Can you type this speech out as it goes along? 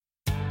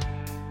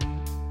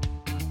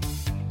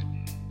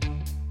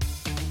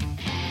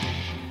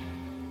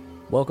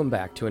Welcome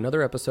back to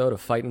another episode of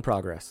Fight in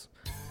Progress,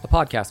 a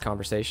podcast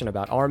conversation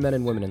about our men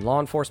and women in law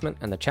enforcement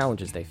and the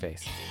challenges they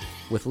face,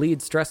 with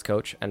lead stress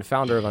coach and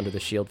founder of Under the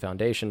Shield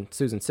Foundation,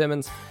 Susan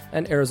Simmons,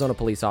 and Arizona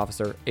police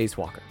officer Ace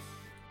Walker.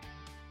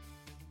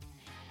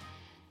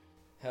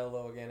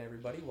 Hello again,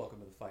 everybody. Welcome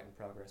to the Fight in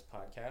Progress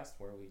podcast,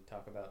 where we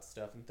talk about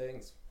stuff and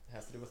things that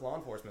has to do with law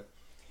enforcement.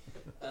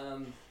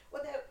 Well,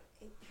 now,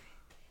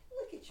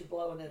 look at you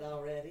blowing it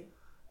already.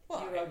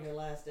 Well, You're on your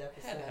last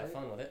episode. Had to have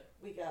fun with it.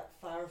 We got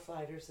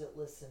firefighters that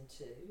listen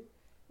to.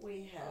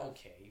 We have.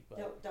 Okay,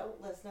 but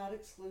Let's not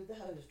exclude the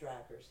hose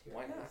drivers here.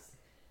 Why not?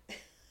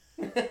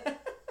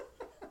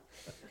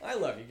 I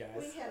love you guys.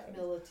 We have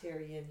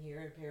military in here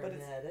and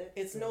paramedics.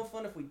 It's no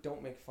fun if we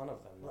don't make fun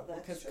of them. Well,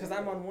 that's because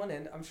I'm on one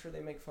end, I'm sure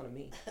they make fun of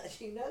me.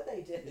 You know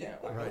they do. Yeah,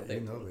 right. they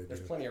You know they There's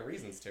do. plenty of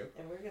reasons to.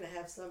 And we're going to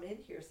have some in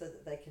here so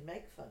that they can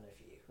make fun of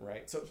you.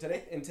 Right. So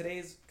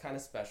today's kind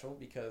of special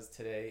because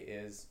today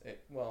is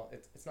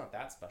it's not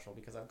that special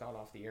because I've gone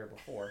off the air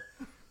before,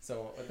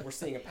 so we're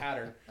seeing a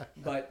pattern.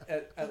 But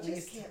at he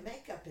least just can't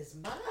make up his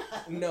mind.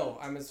 No,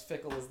 I'm as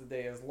fickle as the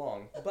day is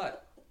long.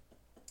 But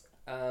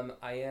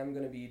I am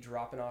going to be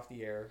dropping off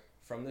the air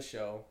from the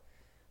show,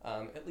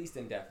 at least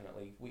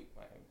indefinitely.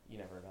 You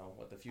never know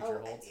what the future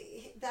holds.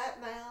 That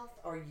mouth?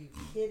 Are you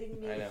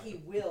kidding me? I know. He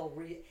will.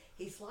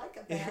 He's like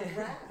a bad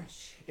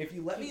rash. If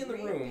you let me in the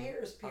room,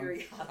 reappears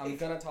periodically. I'm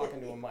gonna talk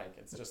into a mic.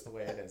 It's just the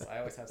way it is. I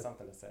always have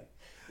something to say.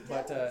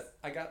 But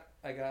I got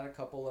a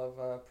couple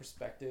of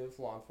prospective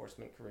law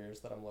enforcement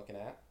careers that I'm looking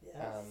at. Yes.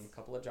 A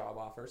couple of job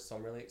offers, so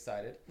I'm really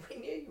excited. We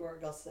knew you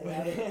weren't going to say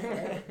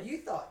that. You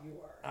thought you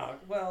were. I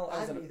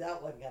knew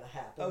that wasn't going to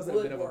happen. I was in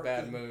a bit of a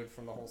bad mood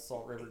from the whole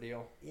Salt River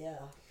deal. Yeah.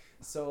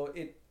 So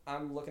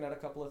I'm looking at a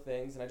couple of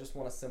things, and I just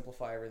want to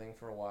simplify everything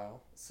for a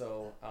while.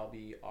 So I'll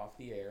be off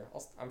the air.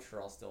 I'm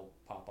sure I'll still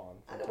pop on.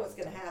 I know what's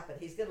going to happen.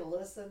 He's going to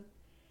listen,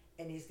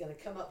 and he's going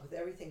to come up with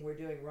everything we're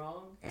doing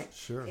wrong.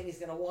 Sure. And he's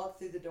going to walk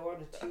through the door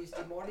on a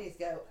Tuesday morning. He's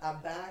go,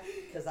 I'm back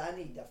because I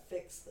need to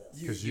fix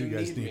this. Because you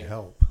guys need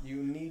help. You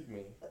need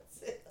me.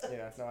 That's it.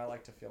 Yeah, no, I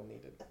like to feel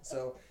needed.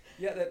 So,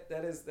 yeah,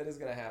 that is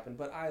going to happen.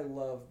 But I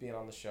love being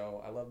on the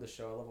show. I love the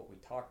show. I love what we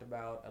talked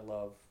about. I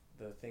love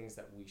the things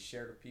that we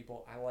shared with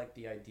people. I like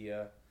the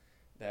idea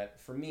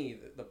that, for me,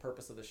 the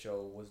purpose of the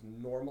show was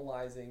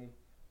normalizing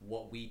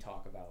what we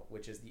talk about,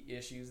 which is the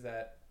issues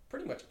that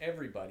pretty much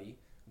everybody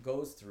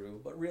goes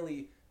through, but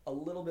really a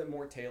little bit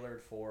more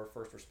tailored for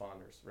first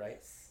responders, right?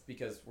 Yes.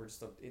 Because we're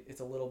just it's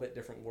a little bit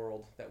different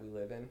world that we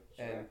live in,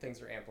 Sure. and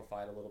things are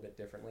amplified a little bit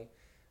differently.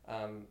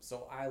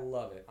 So I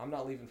love it. I'm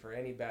not leaving for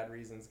any bad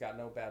reasons. Got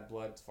no bad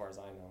blood as far as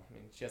I know. I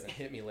mean, she hasn't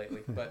hit me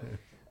lately, but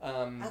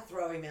I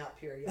throw him out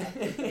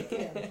periodically.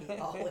 Again, he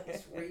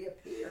always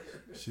reappears.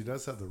 She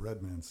does have the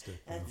red man stick.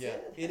 Though. That's yeah,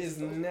 it is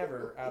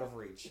never out of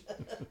reach.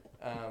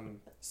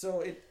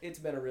 So it's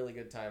been a really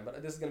good time.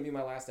 But this is going to be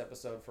my last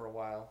episode for a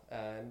while,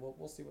 and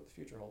we'll see what the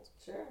future holds.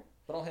 Sure.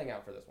 But I'll hang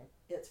out for this one.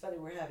 It's funny,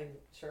 we're having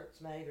shirts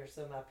made, or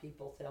so my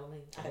people tell me.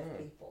 I have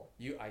people.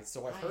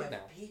 I've heard now.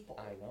 People.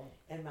 I know.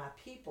 And my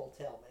people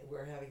tell me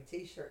we're having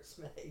t-shirts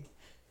made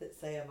that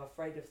say I'm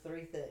afraid of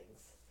three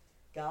things: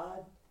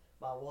 God,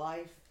 my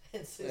wife,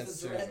 and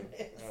Susan's red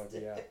man Oh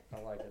stick. yeah,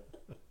 I like it.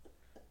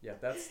 Yeah,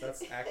 that's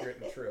accurate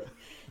and true.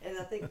 And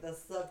I think the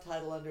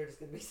subtitle under it is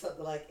going to be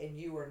something like, "And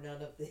you are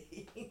none of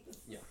these."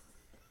 Yeah.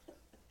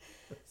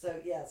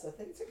 So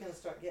things are going to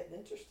start getting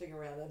interesting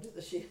around Under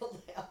the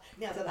Shield now.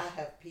 Now that I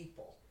have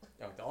people.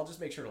 Oh, I'll just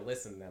make sure to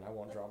listen then. I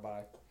won't drop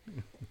by.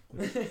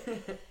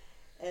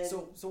 And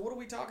So what are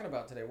we talking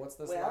about today? What's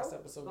this last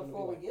episode going to be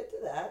before we like? get to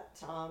that,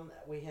 Tom,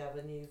 we have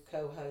a new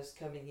co-host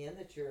coming in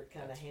that you're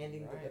kind of That's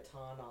handing right. the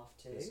baton off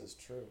to. This is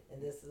true.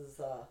 And this is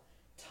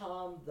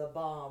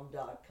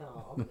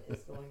TomTheBomb.com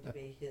is going to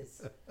be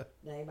his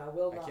name. I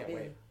will I not can't be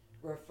wait.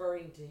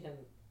 referring to him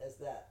as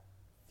that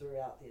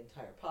throughout the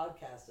entire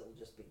podcast. It'll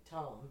just be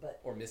Tom,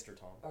 Or Mr.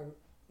 Tom.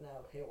 no,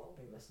 he won't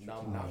be Mr.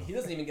 No, Tom. no, he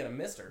doesn't even get a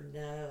Mister.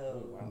 No,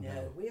 Oh, wow.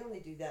 no. We only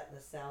do that in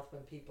the South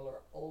when people are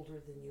older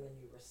than you and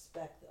you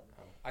respect them.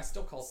 Oh, I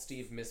still call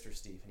Steve Mr.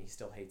 Steve, and he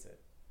still hates it.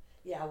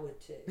 Yeah, I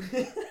would too.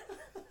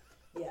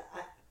 Yeah,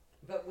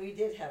 but we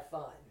did have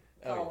fun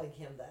Oh, calling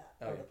him that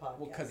Oh, on yeah. the podcast.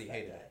 Well, 'cause he that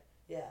hated day. it.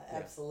 Yeah, Yeah.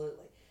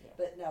 absolutely. Yeah.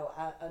 But no,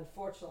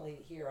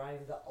 unfortunately here I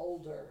am the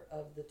older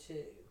of the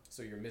two.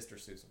 So you're Mr.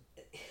 Susan.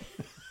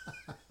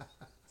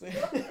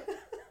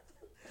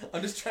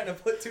 I'm just trying to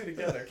put two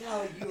together.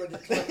 Golly, you are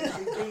determined to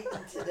be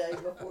beaten today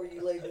before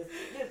you leave this.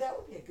 That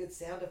would be a good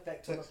sound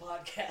effect on the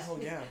podcast. Oh,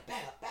 yeah.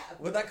 Bap, bap.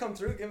 Would that come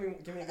through? Give me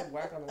a good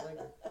whack on the leg.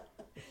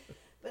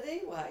 But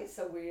anyway,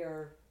 so we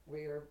are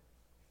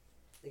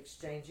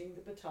exchanging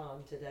the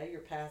baton today.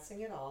 You're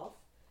passing it off.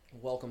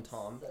 Welcome,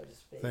 Tom. So to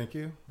speak. Thank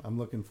you. I'm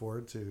looking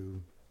forward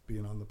to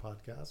being on the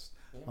podcast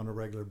on a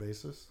regular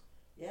basis.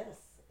 Yes,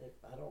 if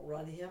I don't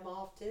run him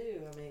off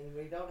too. I mean,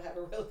 we don't have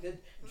a real good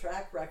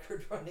track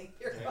record running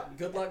here. Yeah.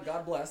 Good luck.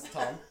 God bless,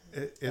 Tom.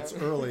 It's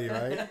early,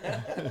 right?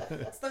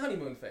 It's the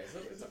honeymoon phase.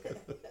 It's okay.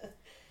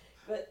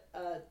 But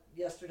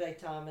yesterday,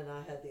 Tom and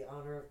I had the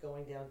honor of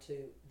going down to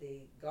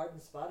the Garden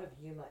Spot of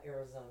Yuma,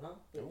 Arizona,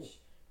 which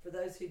for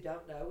those who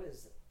don't know,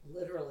 is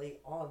literally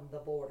on the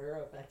border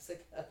of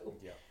Mexico.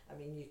 Yeah. I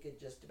mean, you could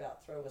just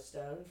about throw a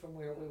stone from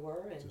where we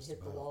were and Just hit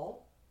the about.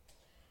 wall.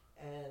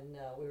 And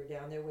we were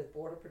down there with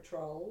Border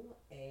Patrol,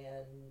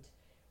 and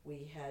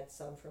we had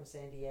some from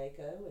San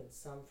Diego and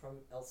some from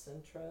El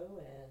Centro,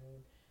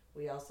 and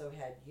we also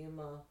had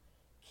Yuma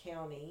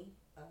County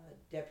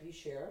deputy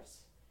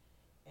sheriffs,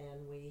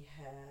 and we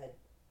had,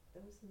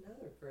 there was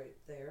another group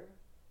there.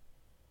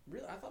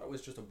 Really, I thought it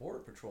was just a border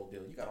patrol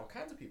deal. You got all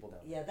kinds of people down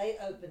there. Yeah, they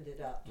opened it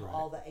up to Right.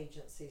 all the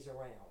agencies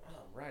around.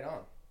 Oh, right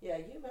on. Yeah,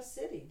 Yuma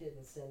City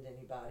didn't send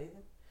anybody.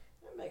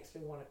 That makes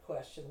me want to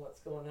question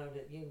what's going on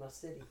at Yuma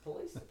City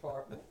Police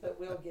Department, but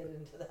we'll get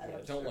into that. Yeah,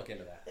 I'm don't sure, look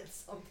into that. at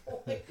some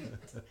point. It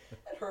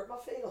hurt my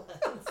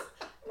feelings.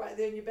 Right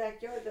there in your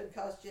backyard doesn't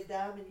cost you a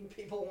dime, and you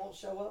people won't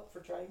show up for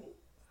training.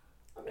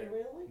 I mean,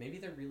 really? Maybe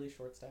they're really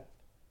short-staffed.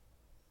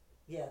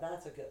 Yeah,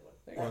 that's a good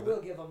There one. you go.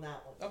 We'll give them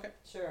that one. Okay.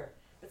 Sure.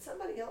 But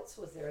somebody else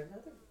was there.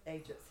 Another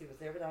agency was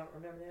there, but I don't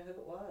remember now who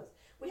it was.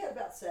 We had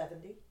about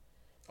 70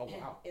 Oh,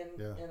 wow. in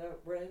Yeah.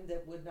 a room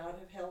that would not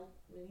have held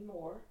many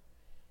more.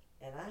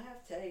 And I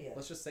have to tell you,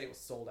 Let's just say it was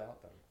sold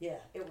out then. yeah,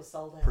 it was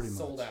sold out. Pretty much.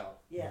 Sold out.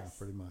 Yes. Yeah,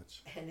 pretty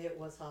much. And it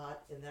was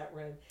hot in that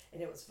room.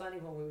 And it was funny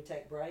when we would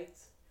take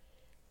breaks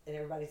and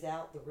everybody's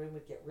out, the room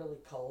would get really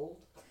cold.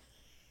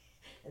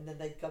 And then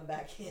they'd come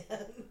back in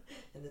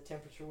and the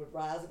temperature would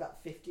rise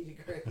about 50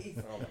 degrees.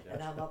 Oh, my And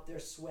gosh. I'm up there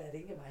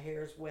sweating and my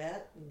hair's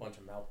wet. And Bunch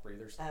of mouth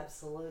breathers.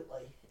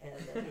 absolutely. And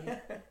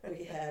then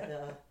we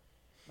had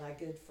my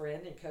good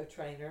friend and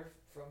co-trainer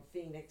from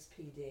Phoenix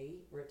PD,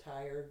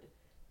 retired,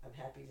 I'm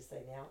happy to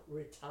say now,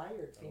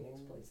 retired Phoenix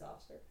Oh. police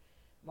officer,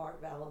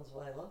 Mark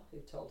Valenzuela, who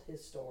told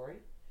his story.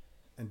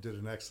 And did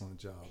an excellent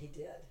job. He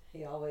did.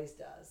 He always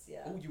does.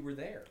 Yeah. Oh, you were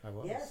there. I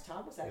was. Yes,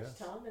 Tom was actually. Yes.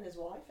 Tom and his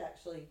wife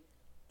actually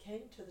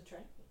came to the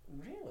training.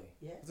 Really?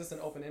 Yes. Was this an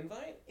open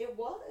invite? It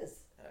was.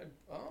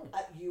 Oh.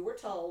 You were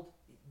told,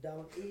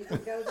 don't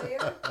even go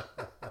there.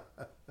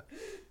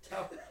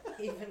 Don't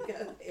even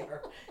go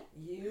there.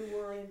 You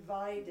were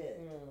invited.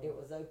 Mm. It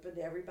was open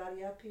to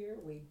everybody up here.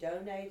 We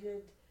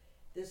donated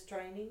this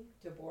training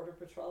to Border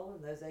Patrol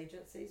and those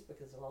agencies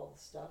because of all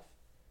the stuff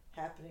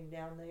happening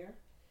down there.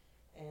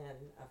 And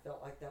I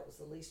felt like that was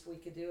the least we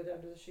could do it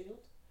under the shield.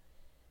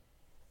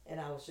 And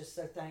I was just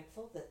so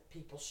thankful that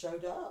people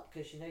showed up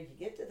because, you know, you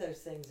get to those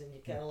things and you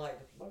kind of like,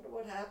 wonder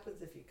what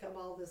happens if you come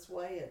all this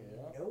way and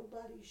Yeah.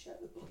 nobody shows.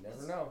 You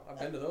never know. I've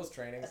been to those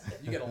trainings.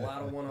 You get a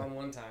lot of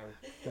one-on-one time.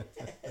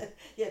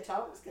 Yeah,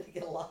 Tom was going to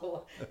get a lot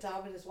of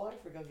Tom and his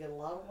wife were going to get a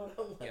lot of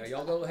one-on-one. You know,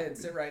 y'all go ahead and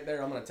sit right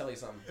there. I'm going to tell you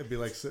something. It'd be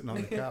like sitting on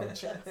the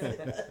couch. Yeah,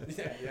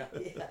 yeah.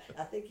 Yeah,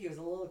 I think he was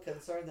a little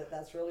concerned that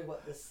that's really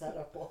what this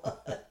setup was.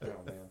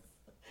 Oh, man.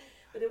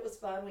 But it was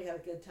fun. We had a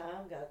good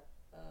time. Got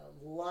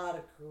a lot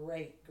of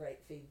great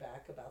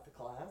feedback about the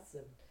class.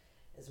 And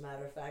as a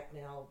matter of fact,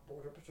 now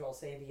Border Patrol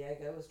San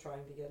Diego is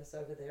trying to get us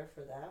over there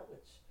for that,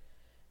 which,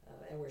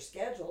 and we're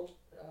scheduled.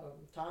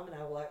 Tom and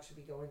I will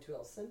actually be going to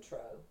El Centro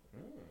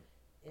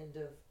Mm. end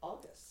of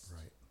August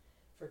Right.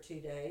 for 2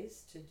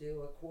 days to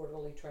do a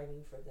quarterly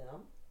training for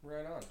them.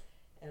 Right on.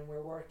 And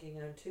we're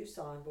working on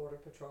Tucson Border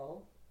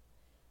Patrol.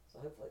 So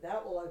hopefully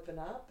that will open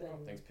up. Oh,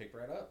 And things picked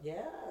right up.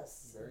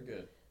 yes. Very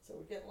good. So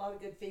we're getting a lot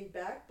of good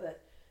feedback,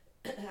 but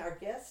our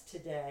guest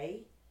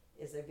today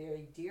is a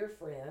very dear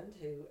friend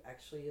who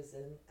actually is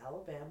in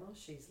Alabama.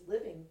 She's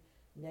living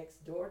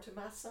next door to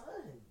my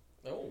son.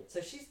 Oh.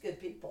 So she's good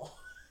people.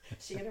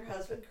 She and her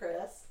husband,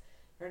 Chris.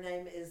 Her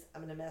name is,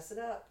 I'm going to mess it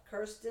up,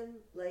 Kirsten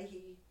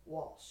Leahy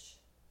Walsh.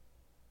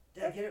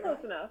 Did I That's get it close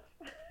right? enough.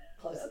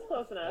 Close That's enough.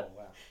 close Oh, enough.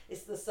 wow.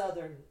 It's the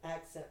southern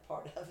accent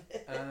part of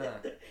it Ah.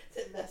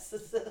 that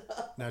messes it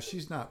up. Now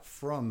she's not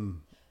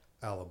from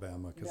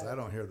Alabama because No. I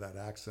don't hear that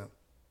accent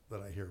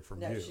that I hear from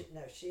No, you.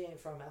 she ain't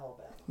from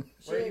Alabama.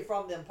 She Where ain't you-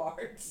 from them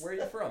parts. Where are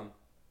you from?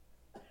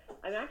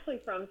 I'm actually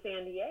from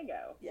San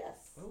Diego.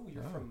 Yes. Oh,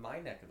 you're Oh. from my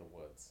neck of the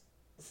woods.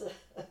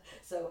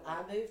 So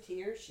I moved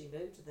here, she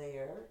moved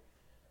there.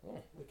 Oh.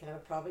 We kind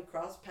of probably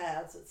crossed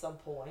paths at some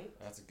point.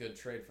 That's a good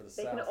trade for the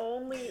They South.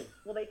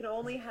 can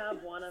only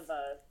have one of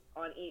us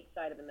on each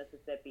side of the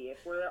Mississippi.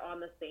 If we're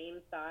on the same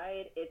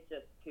side, it's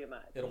just too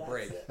much. It'll That's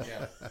break. it.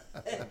 Yeah.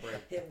 It'll break.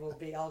 It will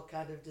be all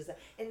kind of disaster.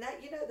 And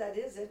that, you know, that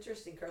is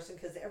interesting, Kirsten,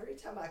 because every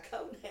time I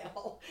come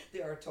now,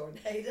 there are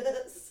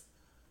tornadoes,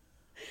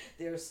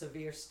 there are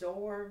severe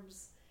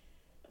storms.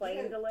 Plane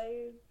You know,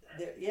 delays.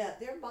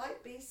 there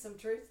might be some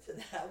truth to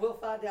that. We'll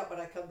find out when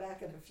I come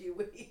back in a few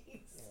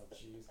weeks. Oh,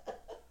 jeez.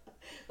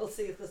 We'll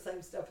see if the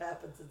same stuff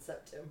happens in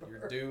September.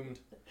 You're doomed.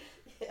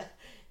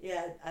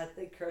 Yeah, I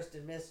think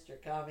Kirsten missed your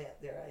comment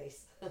there,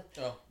 Ace.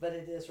 Oh. But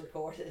it is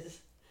recorded.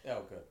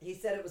 Oh, good. He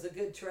said it was a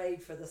good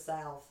trade for the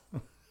South.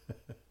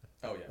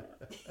 Oh,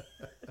 yeah.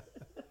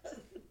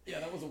 Yeah,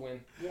 that was a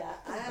win. Yeah,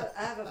 I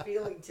have a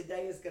feeling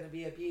today is going to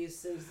be Abuse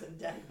Susan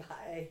Day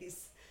by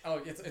Ace. Oh,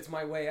 it's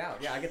my way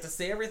out. Yeah, I get to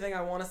say everything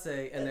I want to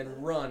say and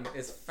then run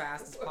as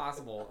fast as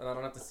possible, and I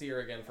don't have to see her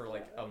again for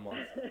like a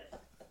month.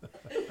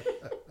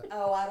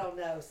 Oh, I don't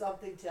know.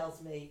 Something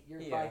tells me you're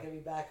Yeah. probably going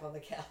to be back on the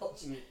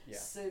couch Yeah,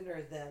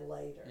 sooner than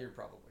later. you're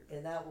probably right.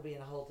 And that will be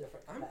in a whole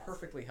different I'm capacity.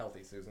 perfectly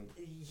healthy, Susan.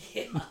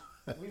 Yeah.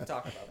 We've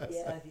talked about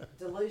this. Yeah,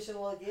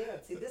 delusional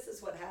again. See, this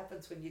is what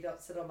happens when you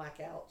don't sit on my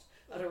couch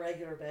on a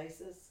regular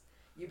basis.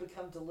 You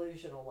become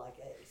delusional like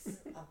Ace.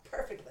 I'm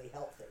perfectly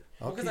healthy.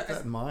 I'll Well, 'cause keep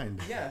that in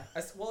mind. Yeah.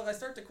 I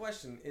start to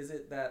question, is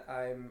it that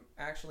I'm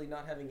actually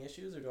not having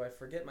issues, or do I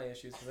forget my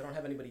issues because I don't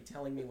have anybody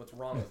telling me what's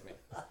wrong with me?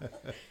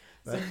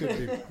 That could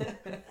be.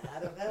 I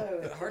don't know.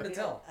 It Hard to could be-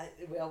 tell.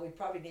 Well, we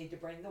probably need to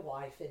bring the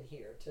wife in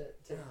here to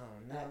Oh,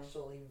 no.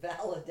 actually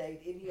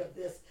validate any of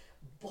this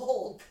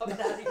bull coming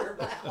out of your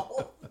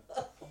mouth.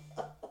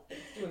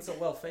 Doing so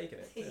well faking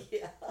it. too.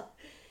 Yeah.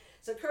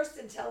 So,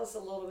 Kirsten, tell us a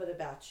little bit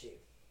about you.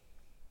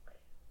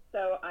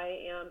 So I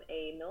am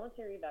a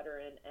military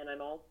veteran, and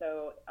I'm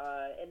also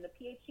in the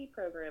PhD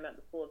program at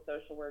the School of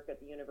Social Work at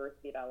the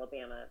University of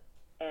Alabama.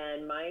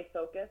 And my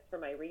focus for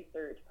my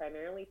research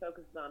primarily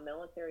focuses on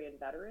military and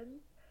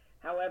veterans.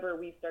 However,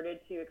 we started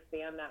to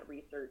expand that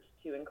research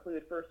to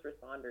include first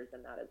responders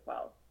in that as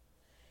well.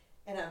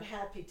 And I'm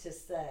happy to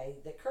say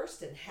that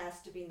Kirsten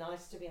has to be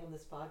nice to me on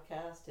this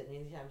podcast and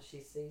anytime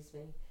she sees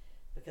me,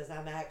 because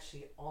I'm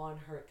actually on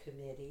her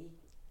committee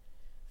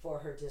for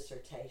her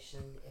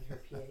dissertation in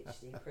her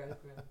PhD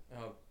program.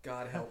 Oh,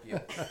 God help you.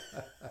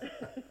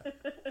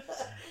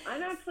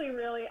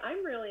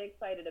 I'm really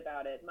excited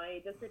about it.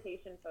 My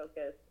dissertation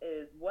focus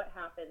is what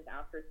happens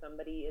after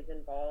somebody is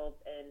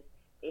involved in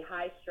a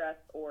high stress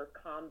or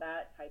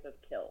combat type of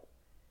kill.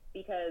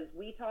 Because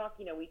we talk,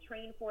 we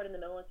train for it in the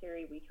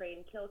military. We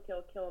train kill,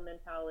 kill, kill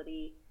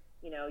mentality,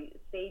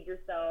 save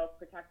yourself,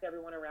 protect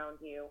everyone around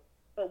you.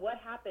 But what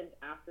happens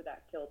after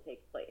that kill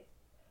takes place?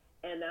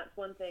 And that's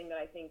one thing that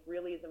I think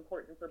really is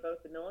important for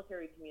both the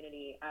military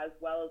community as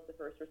well as the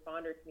first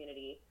responder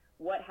community.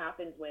 What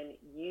happens when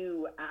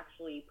you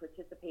actually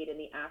participate in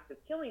the act of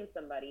killing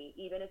somebody,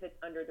 even if it's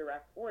under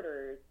direct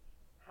orders?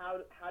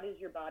 How does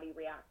your body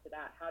react to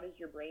that? How does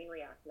your brain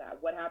react to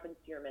that? What happens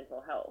to your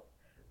mental health?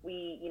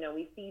 We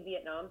see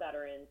Vietnam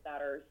veterans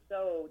that are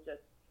so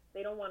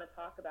they don't want to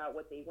talk about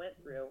what they went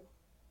through.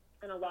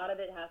 And a lot of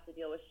it has to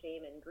deal with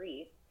shame and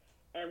grief.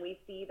 And we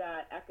see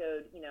that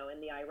echoed, in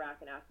the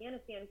Iraq and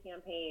Afghanistan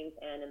campaigns,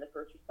 and in the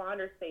first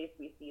responder space,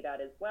 we see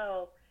that as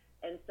well.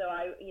 And so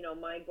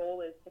my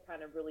goal is to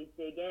kind of really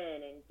dig in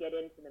and get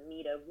into the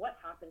meat of what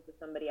happens to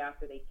somebody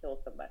after they kill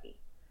somebody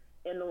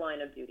in the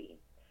line of duty.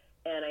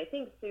 And I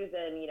think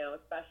Susan,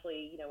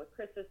 especially, with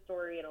Chris's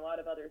story and a lot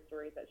of other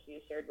stories that she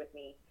has shared with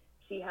me,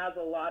 she has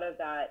a lot of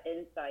that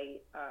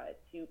insight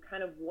to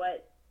kind of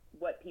what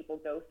people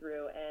go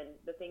through and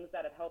the things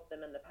that have helped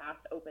them in the past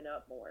open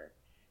up more.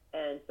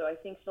 And so I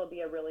think she'll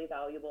be a really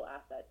valuable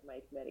asset to my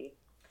committee.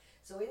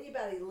 So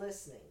anybody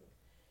listening,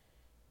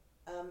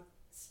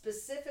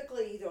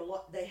 specifically either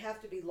they have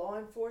to be law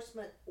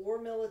enforcement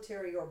or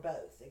military or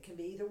both. It can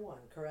be either one,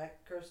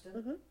 correct, Kirsten?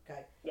 Mm-hmm.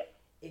 Okay. Yes.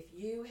 If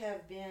you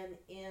have been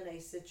in a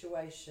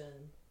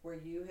situation where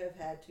you have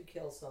had to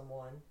kill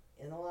someone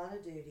in the line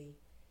of duty,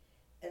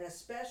 and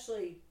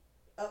especially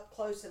up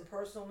close and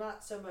personal,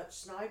 not so much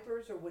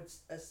snipers, or would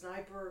a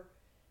sniper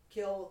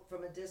kill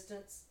from a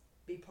distance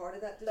be part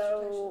of that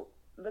dissertation? So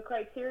the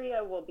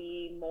criteria will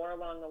be more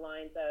along the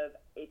lines of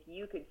if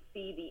you could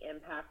see the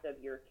impact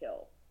of your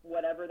kill,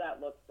 whatever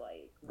that looks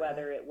like,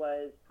 whether it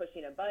was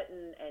pushing a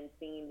button and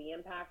seeing the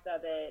impact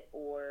of it,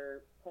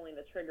 or pulling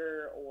the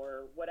trigger,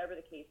 or whatever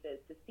the case is,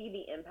 to see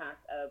the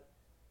impact of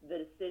the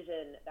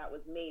decision that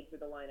was made through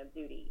the line of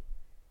duty.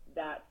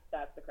 That's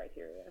the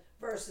criteria.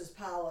 Versus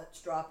pilots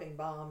dropping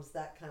bombs,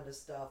 that kind of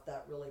stuff,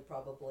 that really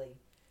probably,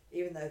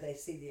 even though they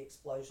see the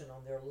explosion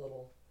on their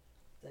little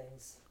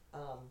things.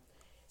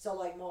 So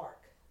like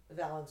Mark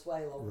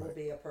Valenzuela would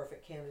be a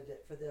perfect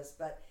candidate for this.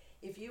 But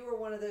if you were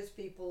one of those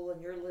people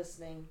and you're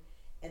listening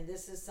and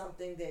this is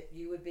something that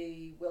you would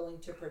be willing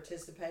to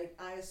participate,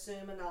 I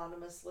assume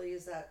anonymously,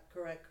 is that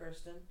correct,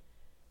 Kirsten?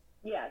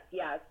 Yes,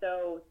 yeah.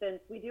 So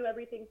since we do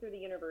everything through the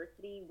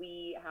university,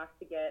 we have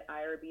to get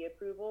IRB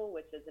approval,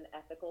 which is an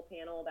ethical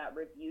panel that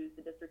reviews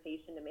the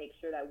dissertation to make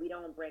sure that we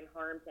don't bring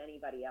harm to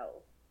anybody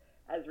else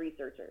as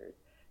researchers.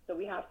 So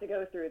we have to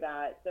go through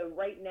that. So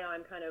right now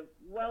I'm kind of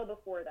well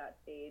before that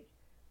stage.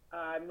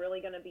 I'm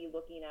really going to be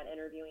looking at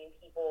interviewing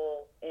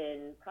people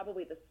in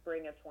probably the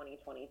spring of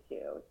 2022.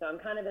 So I'm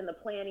kind of in the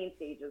planning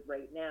stages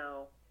right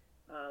now.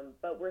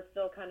 But we're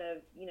still kind of,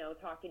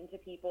 talking to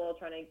people,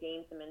 trying to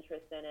gain some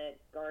interest in it,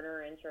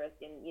 garner interest,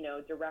 and,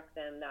 direct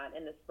them that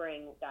in the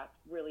spring, that's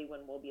really when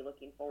we'll be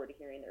looking forward to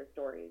hearing their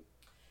stories.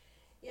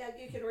 Yeah,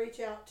 you can reach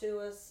out to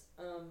us.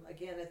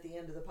 Again, at the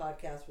end of the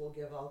podcast, we'll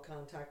give all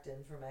contact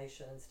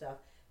information and stuff.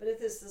 But if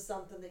this is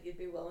something that you'd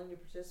be willing to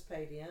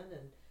participate in,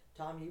 and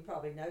Tom, you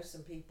probably know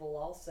some people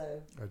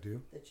also. I do.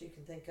 That you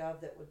can think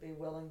of that would be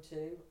willing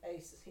to.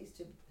 Ace, he's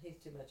too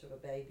much of a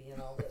baby in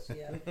all this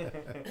yet.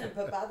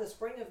 But by the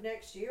spring of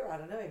next year, I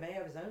don't know, he may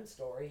have his own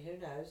story. Who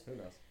knows? Who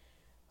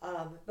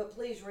knows? But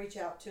please reach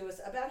out to us.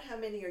 About how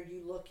many are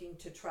you looking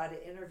to try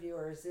to interview,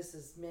 or is this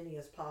as many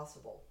as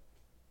possible?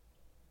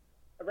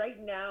 right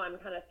now I'm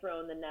kind of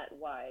throwing the net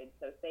wide,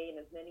 so saying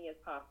as many as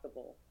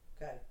possible.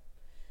 Okay.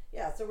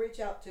 Yeah, so reach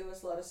out to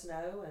us, let us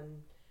know,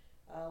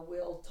 and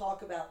we'll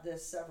talk about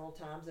this several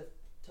times if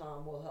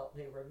Tom will help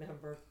me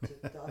remember to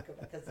talk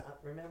about, because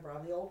remember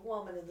I'm the old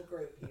woman in the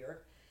group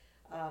here.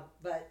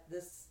 But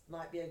this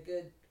might be a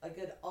good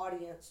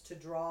audience to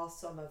draw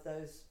some of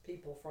those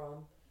people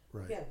from.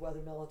 Right. Again, whether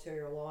military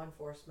or law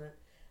enforcement.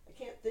 I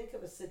can't think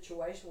of a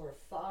situation where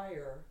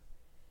fire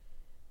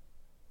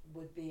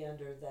would be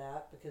under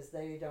that because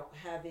they don't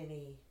have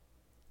any.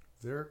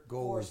 Their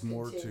goal Force is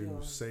more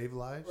continuum. to save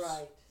lives.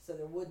 Right. So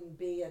there wouldn't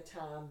be a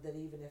time that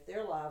even if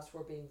their lives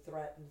were being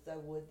threatened, though,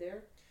 would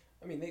there?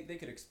 I mean, they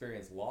could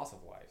experience loss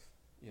of life,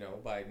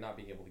 by not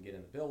being able to get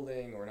in the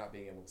building or not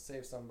being able to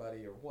save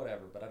somebody or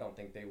whatever, but I don't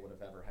think they would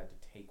have ever had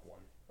to take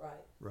one. Right.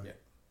 Right. Yeah.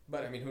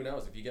 But, I mean, who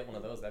knows? If you get one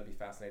of those, that'd be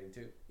fascinating,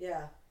 too.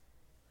 Yeah.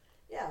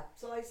 Yeah.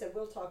 So like I said,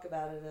 we'll talk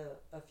about it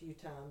a few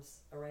times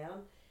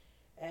around.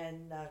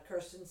 And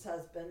Kirsten's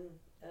husband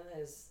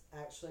is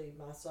actually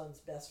my son's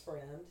best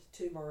friend.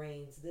 2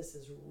 Marines. This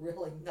is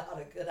really not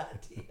a good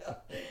idea.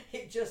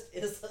 It just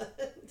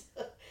isn't.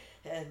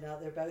 And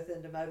they're both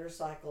into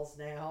motorcycles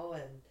now.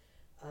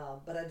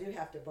 And but I do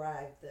have to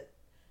brag that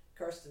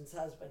Kirsten's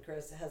husband,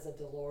 Chris, has a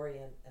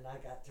DeLorean, and I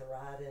got to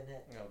ride in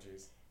it. Oh,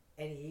 jeez.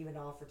 And he even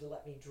offered to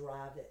let me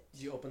drive it.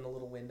 Did you open the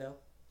little window?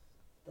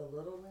 The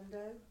little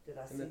window? Did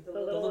I see the- the the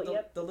little? little-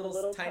 yep, the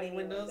little tiny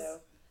windows? window.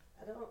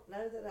 I don't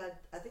know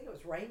that I think it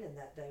was raining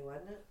that day,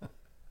 wasn't it?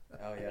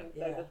 Oh, I yeah. think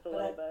Yeah, so, just a but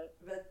little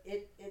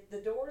bit. But the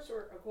doors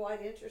were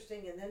quite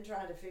interesting, and then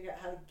trying to figure out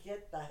how to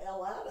get the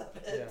hell out of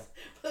it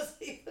was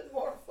even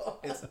more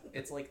fun.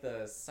 It's like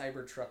the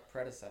Cybertruck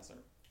predecessor.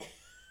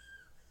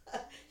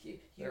 you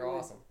They're would,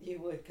 awesome.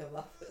 You would come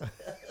up with This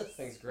this.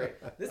 thing's great.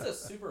 This is a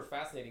super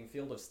fascinating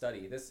field of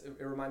study. It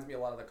reminds me a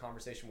lot of the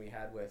conversation we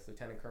had with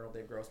Lieutenant Colonel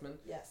Dave Grossman.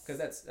 Yes. Because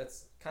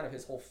that's kind of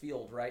his whole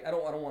field, right? I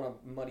don't want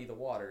to muddy the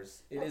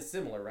waters. It is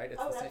similar, right?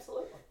 It's Oh, the same.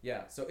 absolutely.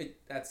 Yeah, so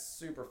that's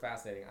super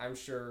fascinating. I'm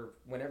sure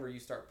whenever you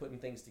start putting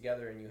things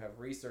together and you have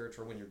research,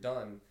 or when you're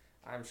done,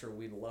 I'm sure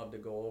we'd love to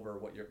go over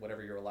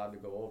whatever you're allowed to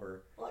go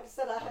over. Like I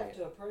said, I have yeah.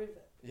 to approve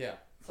it. Yeah.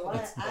 So I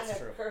That's have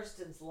true.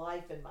 Kirsten's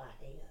life in my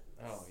hands.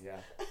 Oh yeah.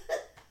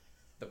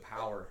 The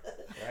power,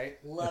 right?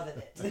 Loving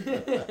it.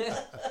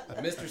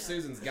 Mr.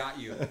 Susan's got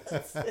you.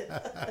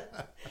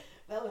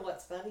 Well, and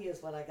what's funny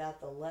is when I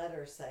got the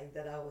letter saying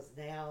that I was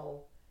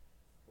now,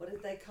 what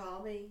did they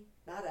call me?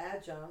 Not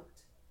adjunct.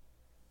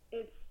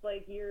 It's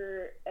like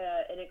you're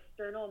an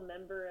external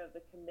member of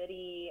the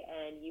committee,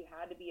 and you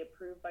had to be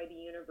approved by the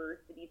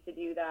university to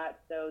do that.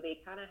 So they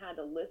kind of had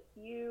to list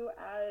you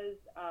as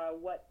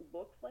what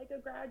looks like a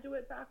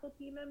graduate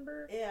faculty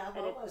member. Yeah, I'm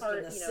And it's almost part,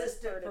 an it's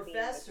assistant part of being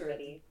in the professor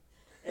committee.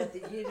 at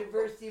the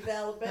University of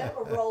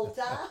Alabama. Roll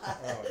Tide.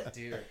 Oh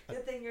dear.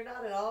 Good thing you're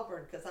not at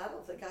Auburn, because I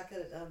don't think I could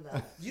have done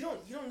that. You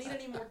don't need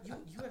any more. You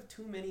have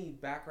too many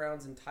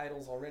backgrounds and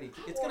titles already.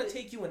 I It's gonna wanted-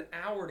 take you an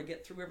hour to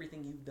get through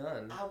everything you've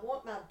done. I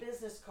want my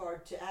business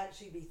card to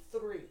actually be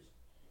 3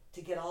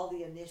 to get all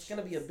the initials. It's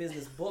gonna be a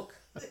business book.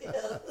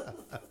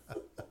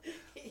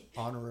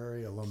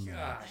 Honorary alumni.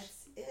 Gosh.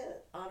 That's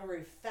it.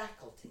 Honorary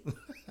faculty.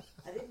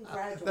 I didn't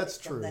graduate That's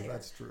from true. there.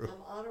 That's true.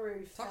 I'm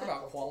honorary Talk faculty.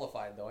 about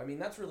qualified though. I mean,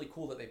 that's really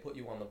cool that they put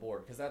you on the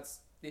board because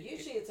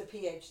Usually it's a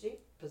PhD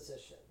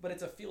position. but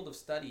it's a field of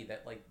study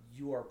that like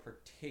you are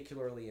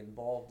particularly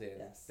involved in.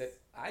 Yes. That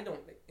I don't.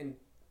 And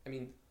I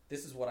mean,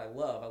 this is what I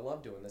love. I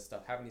love doing this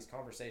stuff, having these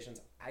conversations.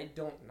 I'm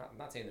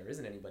not saying there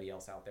isn't anybody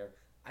else out there.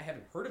 I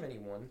haven't heard of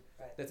anyone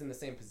Right. that's in the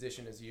same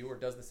position as you or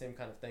does the same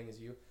kind of thing as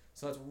you.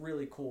 So it's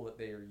really cool that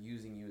they are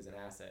using you as an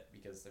asset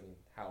because I mean,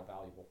 how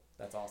valuable.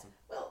 That's awesome.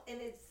 Well, and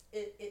it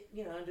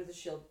under the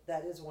shield,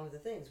 that is one of the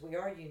things. We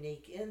are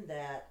unique in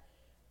that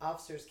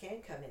officers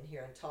can come in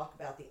here and talk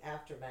about the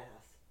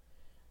aftermath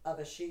of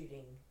a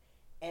shooting,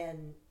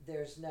 and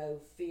there's no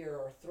fear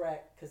or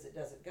threat because it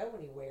doesn't go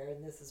anywhere.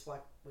 And this is why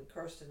when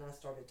Kirsten and I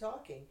started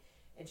talking,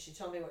 and she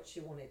told me what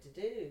she wanted to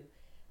do,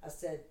 I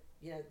said,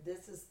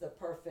 this is the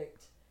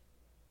perfect,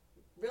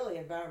 really,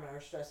 environment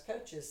our stress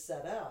coaches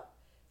set up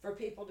for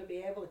people to be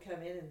able to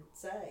come in and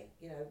say,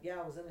 yeah,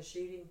 I was in a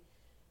shooting,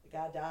 the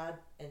guy died,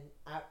 and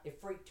it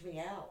freaked me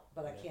out,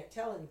 but I Yeah. can't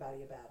tell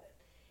anybody about it.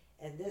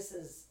 And this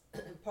is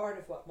part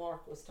of what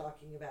Mark was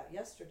talking about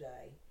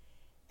yesterday.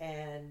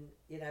 And,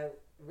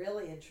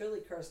 really and truly,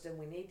 Kirsten,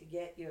 we need to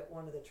get you at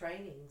one of the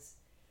trainings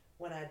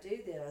when I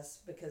do this,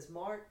 because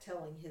Mark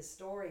telling his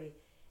story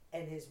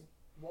and his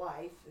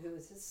wife, who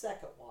is his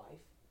second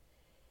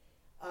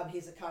wife,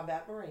 he's a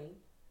combat Marine,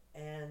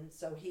 and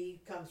so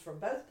he comes from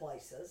both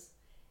places,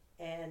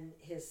 and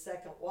his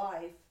second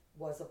wife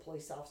was a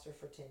police officer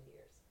for 10 years.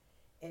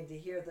 And to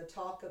hear the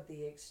talk of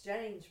the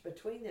exchange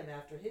between them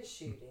after his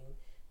shooting,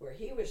 where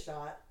he was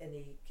shot and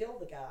he killed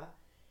the guy,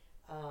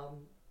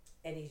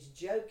 and he's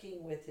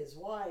joking with his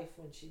wife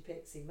when she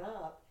picks him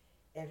up,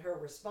 and her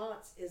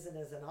response isn't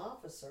as an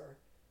officer,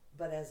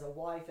 but as a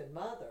wife and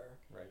mother,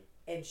 Right.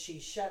 and she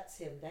shuts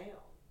him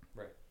down.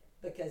 Right.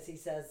 Because he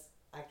says,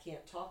 I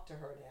can't talk to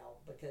her now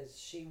because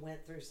she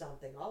went through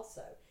something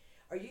also.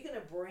 Are you going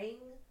to bring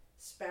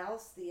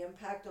spouse, the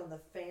impact on the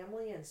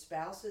family and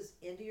spouses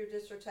into your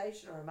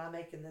dissertation, or am I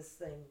making this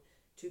thing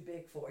too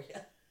big for you?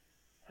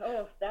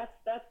 Oh, that's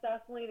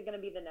definitely going to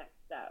be the next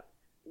step.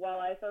 While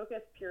I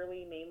focus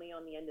purely mainly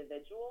on the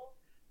individual,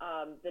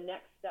 the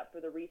next step for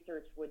the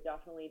research would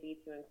definitely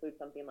be to include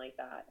something like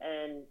that.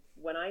 And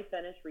when I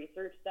finish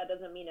research, that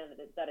doesn't mean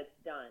that it's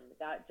done.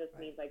 That just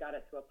means I got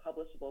it to a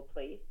publishable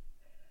place.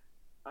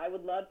 I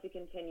would love to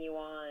continue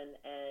on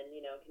and,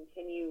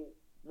 continue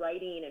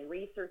writing and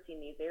researching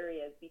these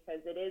areas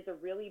because it is a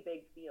really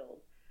big field.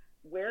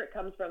 Where it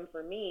comes from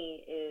for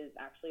me is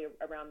actually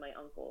around my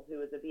uncle,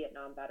 who is a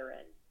Vietnam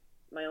veteran.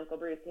 My Uncle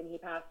Bruce, and he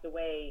passed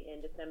away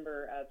in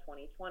December of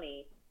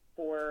 2020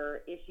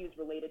 for issues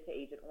related to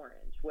Agent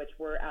Orange, which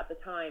were at the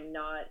time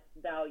not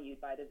valued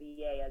by the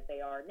VA as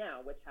they are now,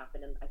 which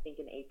happened I think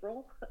in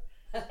April.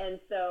 And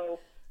so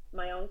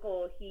my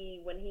uncle,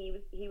 when he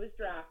was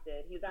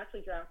drafted, he was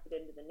actually drafted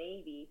into the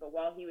Navy, but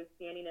while he was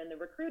standing in the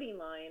recruiting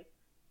line,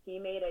 he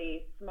made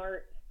a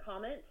smart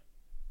comment,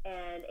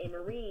 and a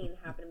Marine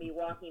happened to be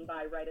walking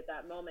by right at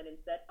that moment and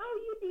said, "Oh,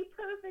 you'd be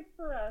perfect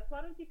for us.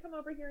 Why don't you come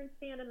over here and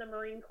stand in the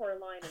Marine Corps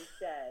line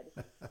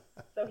instead?"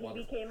 So he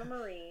became a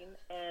Marine,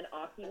 and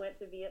off he went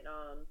to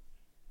Vietnam.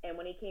 And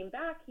when he came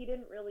back, he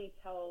didn't really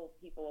tell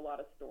people a lot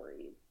of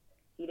stories.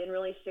 He didn't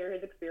really share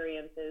his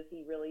experiences.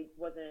 He really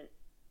wasn't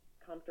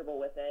comfortable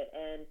with it.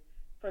 And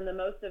from the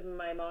most of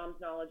my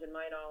mom's knowledge and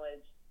my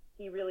knowledge,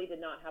 he really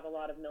did not have a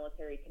lot of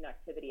military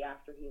connectivity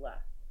after he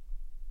left.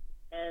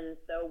 And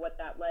so what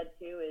that led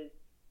to is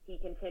he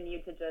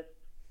continued to just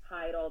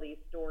hide all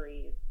these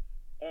stories.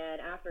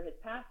 And after his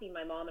passing,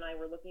 my mom and I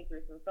were looking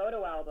through some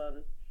photo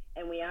albums,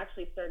 and we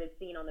actually started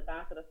seeing on the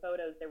back of the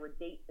photos there were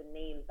dates and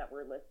names that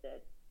were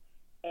listed.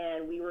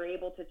 And we were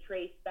able to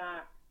trace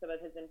back some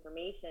of his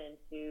information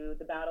to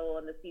the battle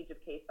and the siege of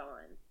Khe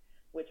Sanh,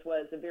 which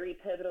was a very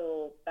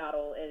pivotal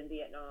battle in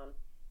Vietnam.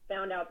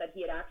 Found out that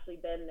he had actually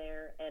been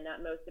there, and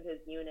that most of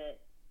his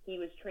unit, he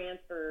was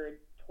transferred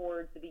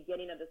towards the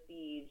beginning of the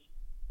siege,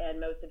 and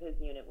most of his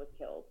unit was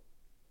killed.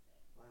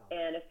 Wow.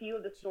 And a few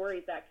of the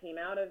stories that came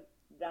out of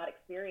that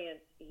experience,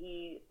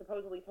 he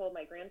supposedly told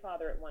my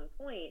grandfather at one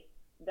point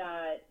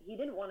that he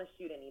didn't want to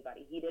shoot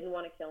anybody. He didn't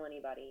want to kill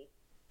anybody,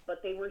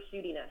 but they were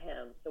shooting at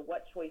him. So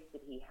what choice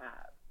did he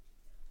have?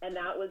 And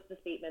that was the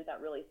statement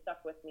that really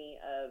stuck with me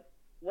of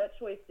what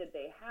choice did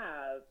they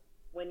have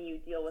when you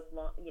deal with,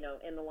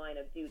 in the line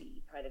of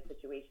duty kind of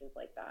situations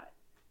like that?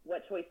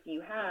 What choice do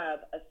you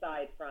have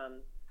aside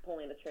from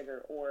pulling the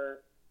trigger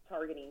or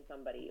targeting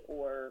somebody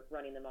or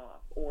running them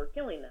off or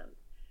killing them?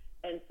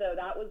 And so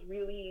that was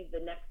really the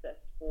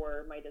nexus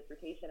for my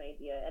dissertation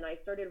idea. And I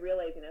started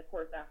realizing, of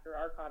course, after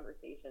our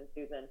conversation,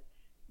 Susan,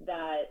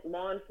 that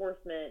law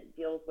enforcement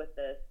deals with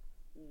this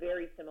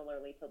very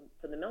similarly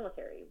to the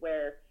military,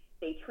 where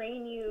they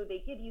train you,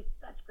 they give you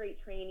such great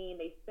training,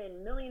 they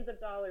spend millions of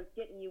dollars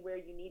getting you where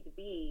you need to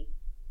be,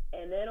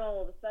 and then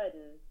all of a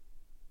sudden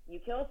you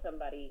kill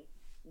somebody.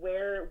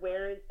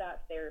 Where is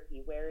that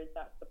therapy? Where is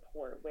that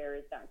support? Where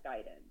is that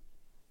guidance?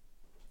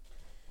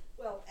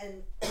 Well,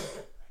 and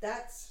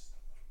that's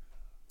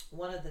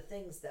one of the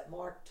things that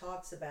Mark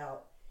talks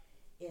about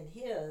in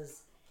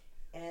his,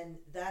 and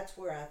that's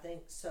where I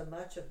think so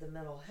much of the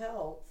mental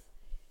health,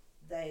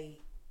 they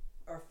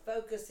are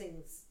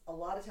focusing a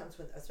lot of times,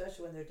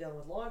 especially when they're dealing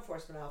with law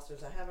enforcement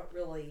officers. I haven't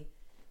really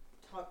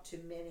talked to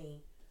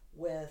many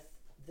with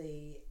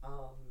the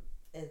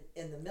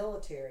in the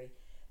military,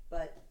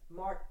 but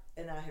Mark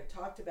and I have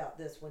talked about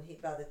this.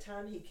 By the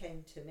time he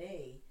came to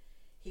me,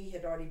 he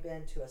had already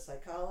been to a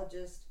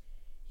psychologist.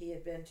 He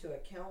had been to a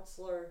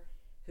counselor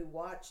who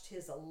watched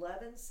his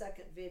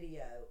 11-second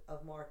video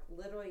of Mark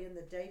literally in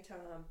the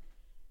daytime.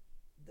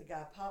 The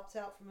guy pops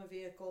out from a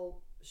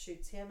vehicle,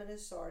 shoots him and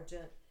his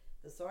sergeant.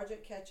 The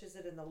sergeant catches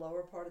it in the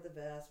lower part of the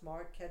vest.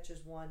 Mark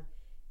catches one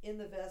in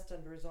the vest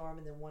under his arm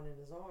and then one in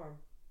his arm.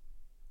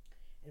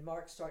 And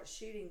Mark starts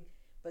shooting,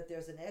 but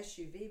there's an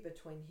SUV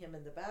between him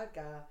and the bad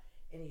guy,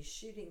 and he's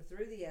shooting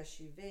through the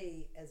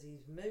SUV as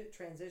he's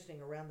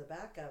transitioning around the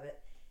back of it,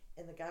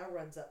 and the guy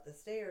runs up the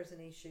stairs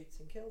and he shoots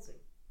and kills him.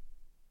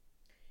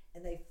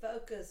 And they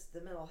focused,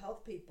 the mental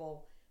health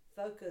people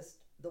focused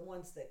the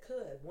ones that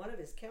could. One of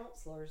his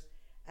counselors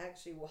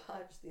actually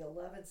watched the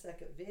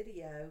 11-second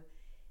video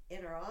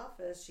in her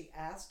office. She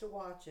asked to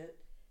watch it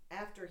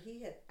after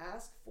he had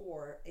asked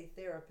for a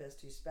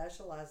therapist who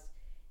specialized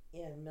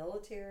in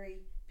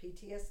military,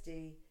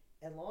 PTSD,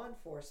 and law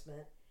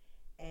enforcement.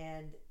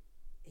 And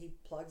he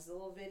plugs the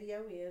little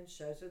video in,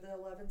 shows her the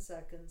 11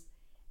 seconds,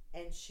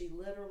 and she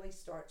literally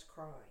starts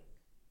crying.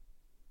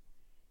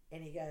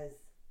 And he goes,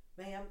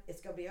 "Ma'am,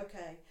 it's going to be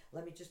okay.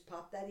 Let me just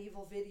pop that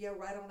evil video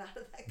right on out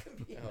of that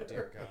computer." Oh,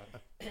 dear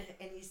God.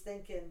 And he's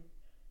thinking,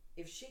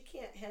 if she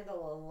can't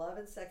handle an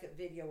 11-second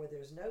video where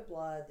there's no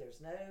blood,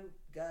 there's no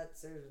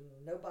guts, there's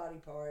no body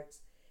parts,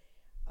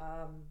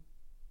 how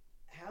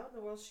in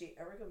the world is she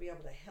ever going to be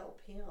able to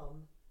help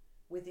him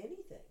with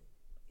anything?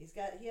 He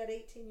had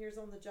 18 years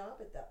on the job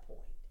at that point.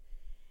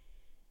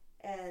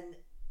 And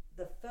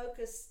the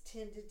focus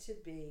tended to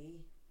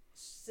be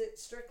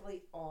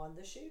strictly on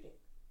the shooting.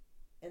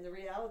 And the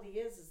reality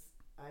is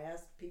I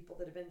ask people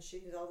that have been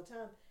shootings all the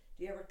time,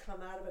 do you ever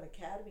come out of an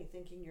academy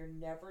thinking you're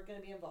never going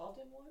to be involved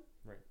in one?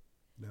 Right.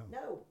 No.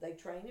 No, they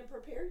train and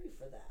prepare you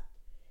for that.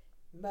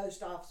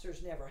 Most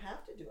officers never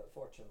have to do it,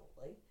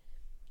 fortunately.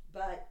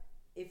 But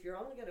if you're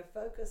only going to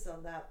focus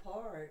on that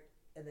part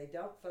and they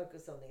don't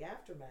focus on the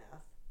aftermath,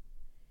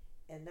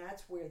 and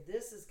that's where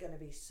this is going to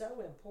be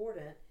so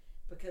important,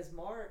 because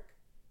Mark,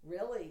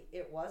 really,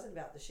 it wasn't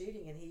about the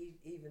shooting, and he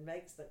even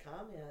makes the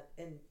comment,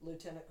 and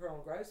Lieutenant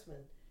Colonel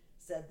Grossman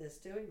said this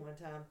to him one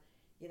time,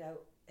 you know,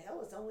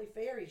 hell, it's only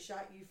fair he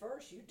shot you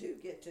first. You do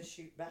get to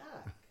shoot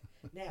back.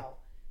 Now,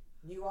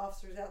 new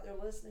officers out there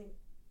listening,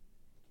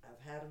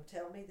 I've had them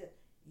tell me that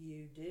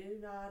you do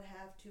not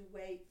have to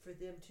wait for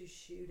them to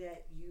shoot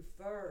at you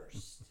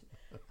first.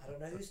 I don't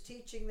know who's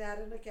teaching that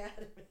in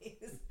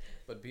academies.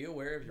 But be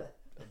aware of your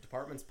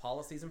department's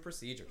policies and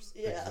procedures.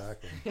 Yeah,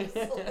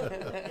 Exactly.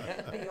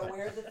 absolutely. Be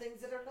aware of the things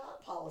that are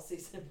not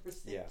policies and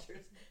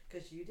procedures,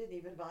 because you didn't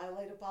even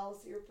violate a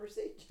policy or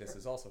procedure. This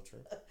is also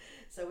true.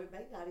 So it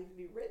may not even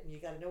be written. You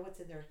got to know what's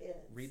in their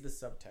heads. Read the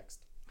subtext.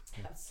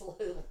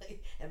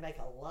 Absolutely, and make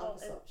a lot of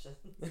assumptions.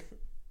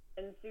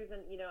 And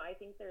Susan, you know, I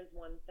think there's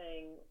one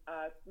thing,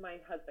 my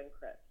husband,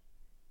 Chris,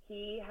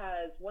 he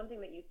has, one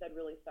thing that you said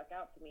really stuck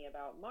out to me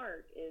about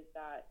Mark is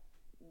that,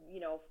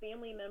 you know,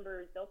 family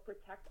members, they'll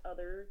protect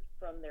others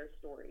from their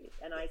stories.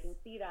 And I can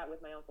see that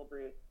with my Uncle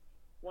Bruce.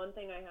 One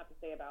thing I have to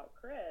say about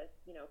Chris,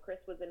 you know,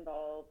 Chris was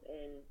involved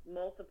in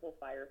multiple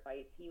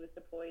firefights. He was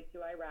deployed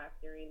to Iraq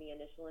during the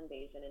initial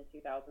invasion in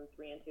 2003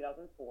 and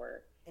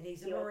 2004. And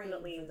he's a He Marine,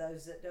 ultimately- for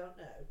those that don't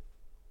know.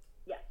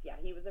 Yes, yeah,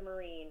 he was a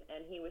Marine,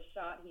 and he was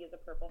shot. He is a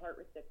Purple Heart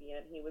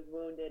recipient. He was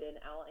wounded in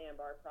Al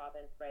Anbar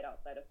province right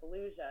outside of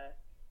Fallujah.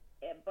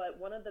 But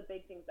one of the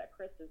big things that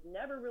Chris has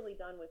never really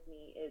done with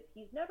me is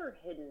he's never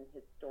hidden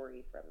his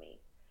story from me.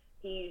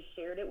 He's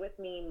shared it with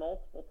me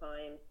multiple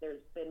times.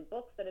 There's been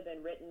books that have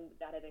been written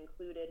that have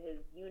included his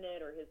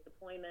unit or his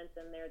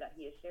deployments in there that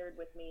he has shared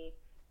with me.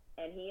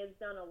 And he has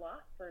done a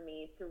lot for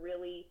me to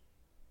really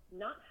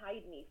not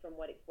hide me from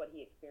what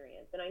he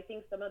experienced. And I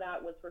think some of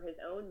that was for his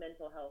own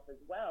mental health as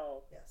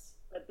well. Yes.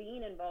 But being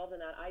involved in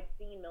that, I've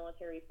seen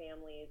military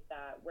families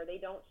where they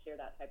don't share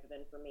that type of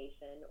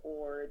information,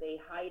 or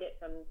they hide it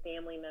from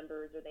family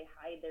members, or they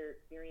hide their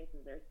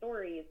experiences, their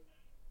stories,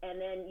 and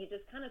then you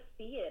just kind of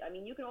see it. I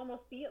mean, you can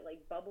almost see it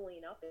like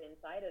bubbling up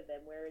inside of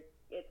them, where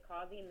it's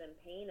causing them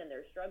pain, and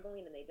they're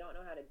struggling, and they don't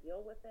know how to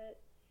deal with it.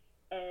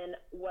 And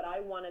what I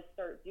want to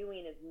start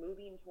doing is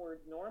moving towards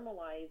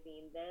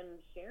normalizing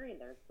them sharing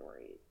their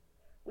stories.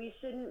 We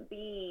shouldn't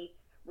be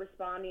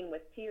responding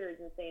with tears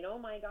and saying, oh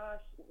my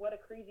gosh, what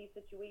a crazy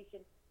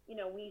situation. You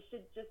know, we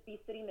should just be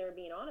sitting there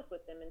being honest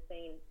with them and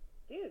saying,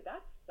 dude,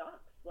 that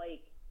sucks.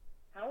 Like,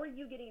 how are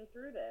you getting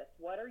through this?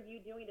 What are you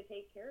doing to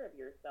take care of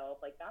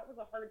yourself? Like, that was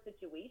a hard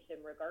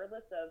situation,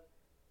 regardless of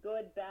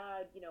good,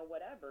 bad, you know,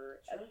 whatever.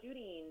 Sure. A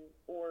shooting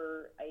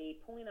or a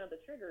pulling of the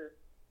trigger,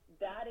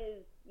 that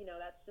is, you know,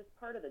 that's just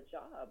part of the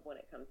job when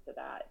it comes to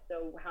that.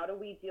 So how do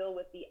we deal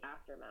with the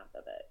aftermath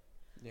of it?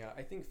 Yeah,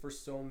 I think for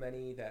so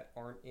many that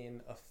aren't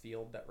in a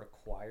field that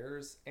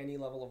requires any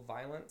level of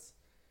violence,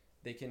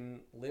 they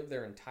can live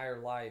their entire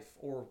life,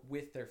 or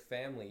with their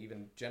family,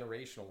 even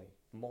generationally,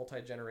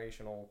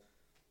 multi-generational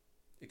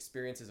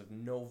experiences of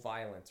no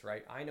violence,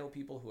 right? I know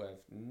people who have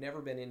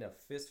never been in a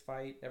fist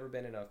fight, never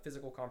been in a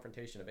physical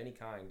confrontation of any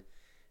kind,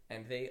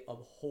 and they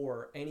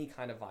abhor any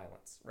kind of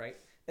violence, right?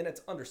 And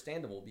it's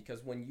understandable,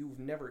 because when you've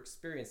never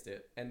experienced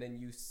it and then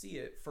you see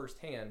it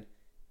firsthand,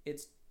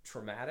 it's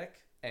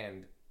traumatic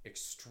and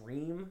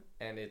extreme,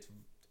 and it's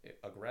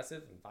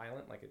aggressive and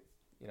violent, like it,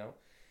 you know.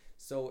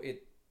 So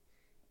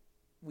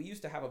we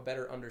used to have a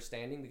better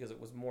understanding because it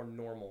was more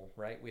normal,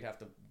 right? We'd have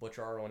to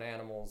butcher our own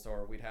animals,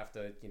 or we'd have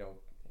to, you know,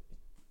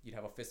 you'd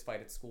have a fist fight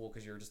at school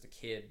because you're just a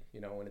kid, you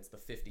know, and it's the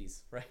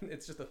 50s, right?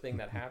 It's just a thing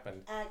that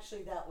happened.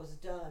 Actually, that was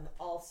done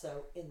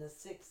also in the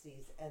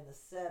 60s and the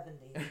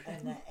 70s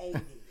and the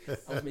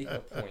 80s. I was making a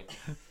point.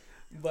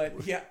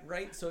 But yeah,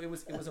 right? So it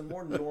was a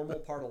more normal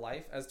part of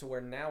life, as to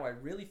where now I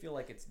really feel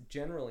like it's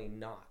generally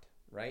not,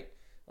 right?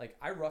 Like,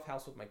 I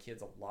roughhouse with my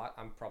kids a lot.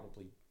 I'm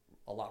probably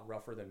a lot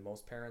rougher than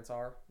most parents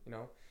are, you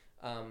know?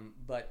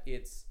 But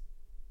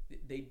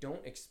they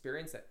don't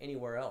experience that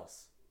anywhere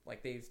else.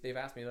 Like, they've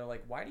asked me, they're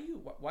like, why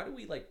do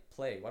we like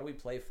play? Why do we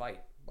play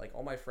fight? Like,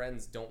 all my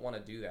friends don't want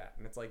to do that.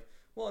 And it's like,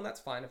 well, and that's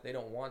fine if they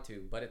don't want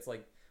to, but it's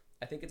like,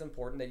 I think it's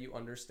important that you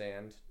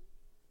understand,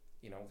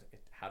 you know,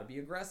 how to be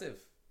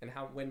aggressive and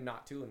when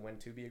not to, and when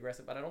to be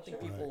aggressive. But I don't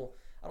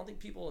think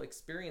people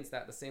experience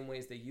that the same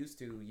ways they used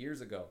to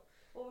years ago.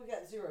 Well, we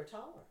got zero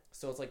tolerance.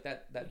 So it's like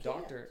that You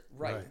doctor,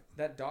 right?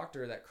 That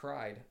doctor that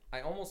cried,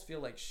 I almost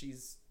feel like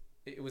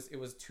it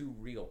was too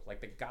real.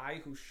 Like, the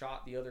guy who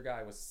shot the other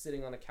guy was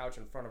sitting on the couch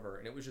in front of her,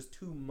 and it was just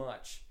too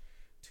much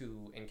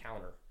to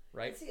encounter,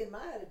 right? And see, and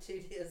my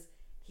attitude is,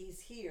 he's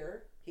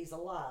here, he's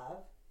alive,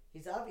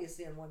 he's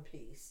obviously in one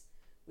piece.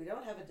 We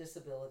don't have a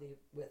disability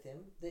with him,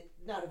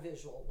 not a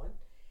visual one.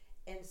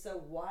 And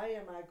so why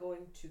am I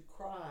going to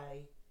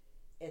cry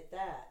at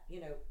that,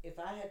 if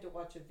I had to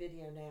watch a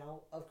video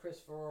now of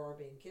Christopher Aurora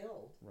being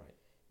killed,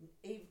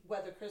 Right.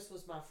 whether Chris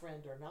was my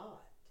friend or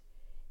not,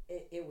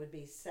 it would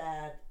be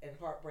sad and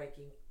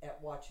heartbreaking at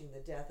watching the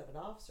death of an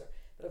officer.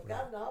 But I've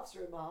got an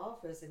officer in my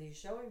office and he's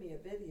showing me a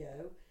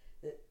video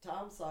that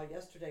Tom saw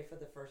yesterday for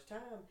the first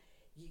time.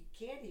 You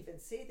can't even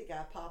see the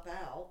guy pop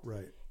out.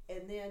 Right.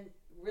 And then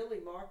really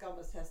Mark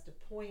almost has to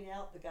point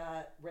out the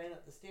guy ran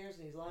up the stairs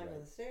and he's lying on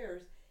the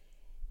stairs.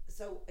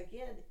 So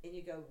again, and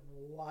you go,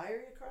 why are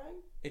you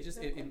crying?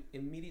 It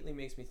immediately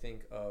makes me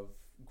think of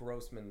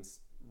Grossman's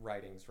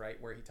writings,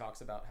 right? Where he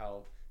talks about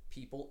how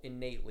people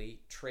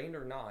innately, trained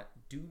or not,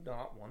 do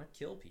not want to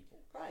kill people.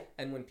 Right.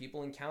 And when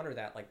people encounter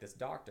that, like this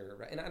doctor,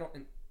 right? And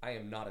I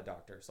am not a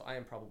doctor, so I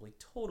am probably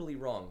totally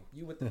wrong.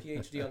 You with the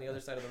PhD on the other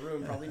side of the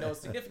room probably know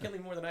significantly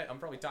more than I'm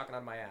probably talking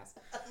on my ass.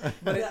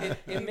 But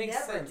it makes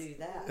never sense. Do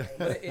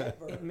that.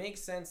 But it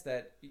makes sense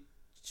that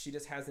she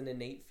just has an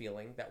innate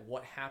feeling that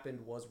what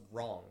happened was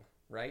wrong,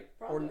 right?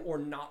 Or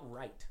not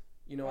right.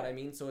 You know what I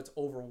mean? So it's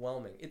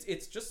overwhelming.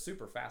 It's just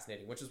super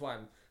fascinating, which is why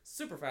I'm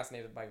super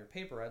fascinated by your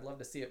paper. I'd love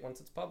to see it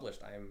once it's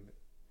published. I am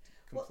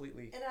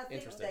completely and I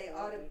think interested. they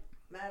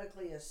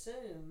automatically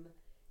assume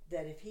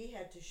that if he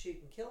had to shoot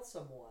and kill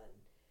someone,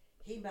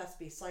 he must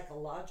be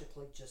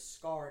psychologically just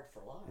scarred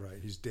for life. Right,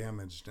 he's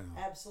damaged now.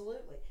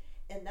 Absolutely.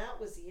 And that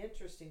was the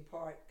interesting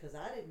part, because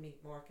I didn't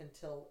meet Mark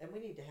until, and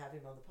we need to have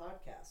him on the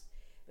podcast,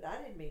 but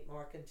I didn't meet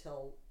Mark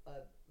until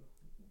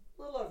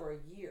a little over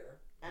a year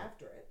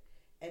after it.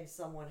 And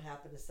someone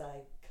happened to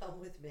say, come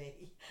with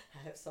me.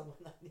 I have someone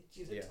I need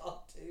you to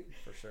talk to.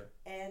 For sure.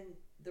 And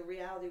the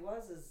reality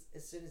was, is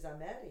as soon as I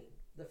met him,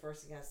 the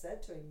first thing I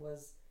said to him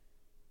was,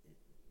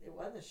 it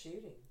wasn't the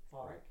shooting,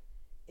 Mark.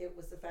 Right. It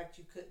was the fact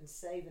you couldn't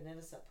save an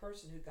innocent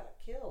person who got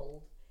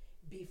killed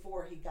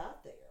before he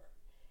got there.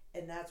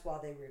 And that's why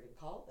they were even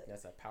called it.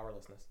 That's that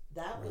powerlessness.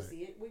 That was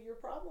your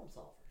problem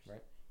solvers.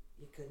 Right.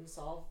 You couldn't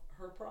solve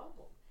her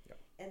problem. Yep.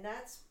 And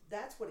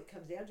that's what it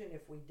comes down to. And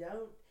if we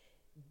don't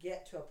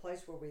get to a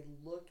place where we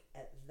look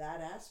at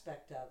that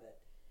aspect of it,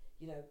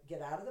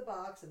 get out of the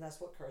box, and that's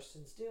what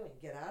Kirsten's doing.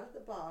 Get out of the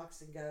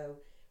box and go,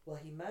 well,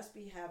 he must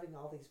be having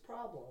all these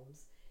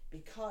problems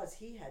because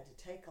he had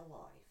to take a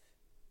life.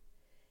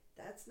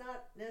 That's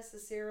not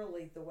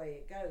necessarily the way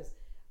it goes.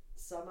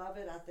 Some of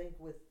it, I think,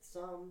 with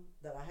some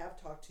that I have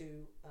talked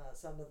to,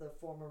 some of the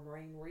former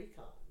Marine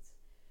recons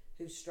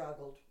who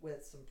struggled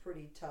with some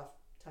pretty tough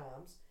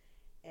times,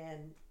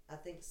 and I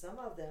think some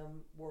of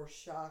them were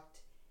shocked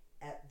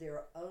at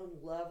their own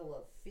level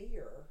of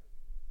fear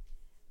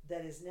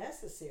that is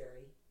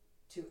necessary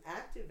to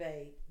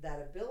activate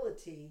that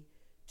ability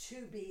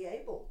to be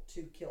able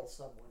to kill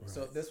someone. Right.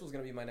 So this was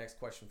going to be my next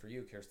question for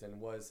you, Kirsten.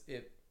 Was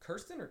it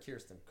Kirsten or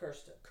Kirsten?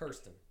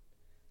 Kirsten.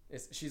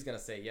 She's going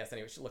to say yes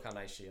anyway. Look how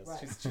nice she is.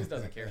 Right. She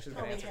doesn't care. She's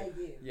going to answer. Hey,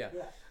 you. Yeah.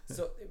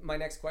 So my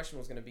next question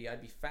was going to be,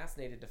 I'd be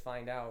fascinated to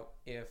find out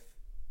if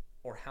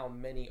or how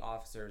many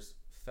officers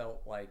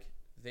felt like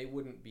they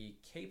wouldn't be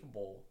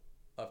capable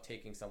of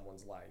taking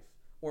someone's life,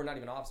 or not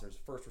even officers,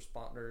 first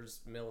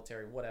responders,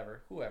 military,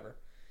 whatever, whoever,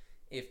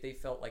 if they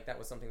felt like that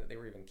was something that they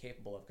were even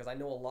capable of. Because I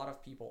know a lot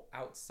of people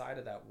outside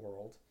of that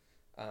world,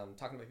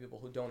 talking about people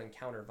who don't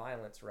encounter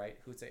violence, right,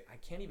 who say, I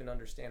can't even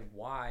understand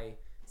why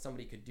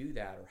somebody could do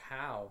that or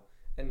how.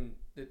 And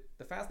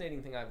the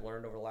fascinating thing I've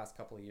learned over the last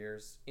couple of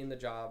years in the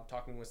job,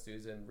 talking with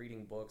Susan,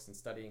 reading books and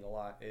studying a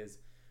lot, is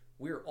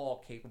we're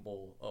all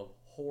capable of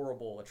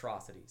horrible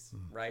atrocities,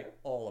 right?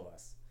 All of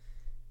us.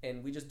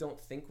 And we just don't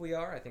think we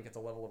are. I think it's a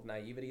level of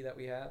naivety that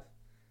we have.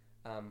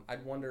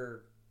 I'd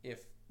wonder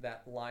if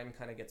that line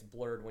kind of gets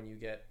blurred when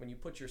you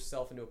put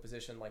yourself into a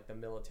position like the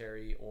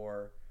military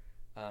or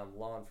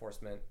law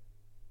enforcement,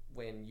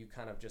 when you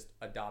kind of just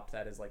adopt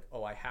that as like,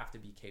 oh, I have to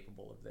be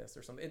capable of this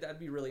or something. That'd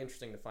be really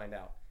interesting to find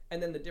out.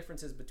 And then the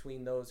differences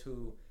between those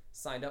who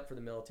signed up for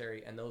the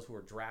military and those who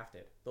were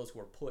drafted, those who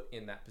were put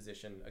in that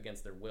position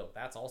against their will.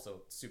 That's also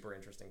a super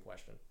interesting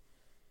question.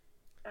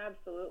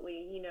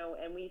 Absolutely.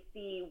 And we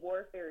see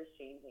warfare is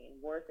changing.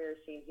 Warfare is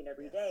changing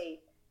every day.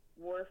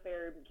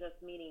 Warfare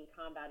just meaning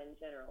combat in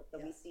general. So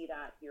we see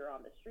that here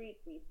on the streets.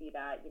 We see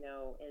that,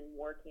 in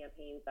war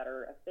campaigns that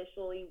are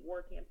officially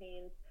war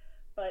campaigns.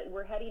 But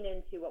we're heading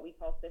into what we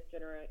call fifth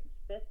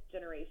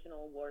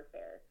generational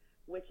warfare,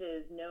 which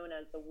is known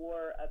as the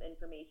war of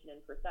information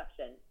and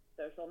perception.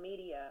 Social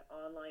media,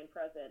 online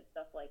presence,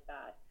 stuff like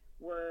that.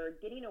 We're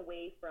getting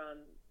away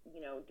from,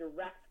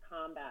 direct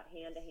combat,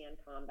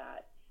 hand-to-hand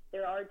combat.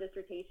 There are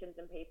dissertations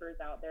and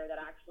papers out there that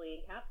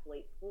actually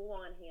encapsulate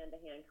full-on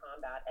hand-to-hand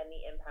combat and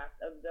the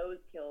impact of those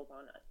kills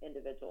on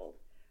individuals.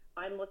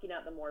 I'm looking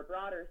at the more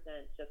broader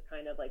sense, just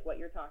kind of like what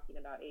you're talking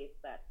about, Ace,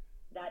 that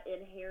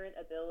inherent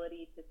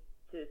ability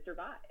to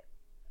survive.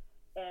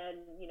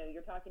 And,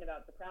 you're talking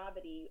about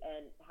depravity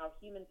and how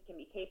humans can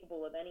be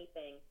capable of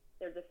anything.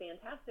 There's a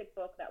fantastic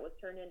book that was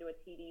turned into a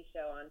TV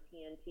show on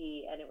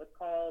TNT, and it was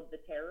called The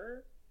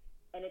Terror.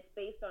 And it's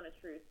based on a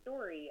true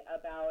story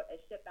about a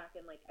ship back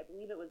in, I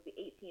believe it was the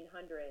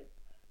 1800s.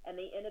 And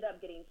they ended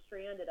up getting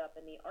stranded up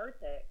in the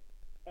Arctic.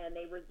 and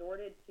they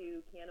resorted to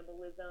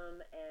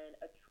cannibalism and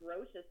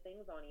atrocious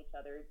things on each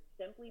other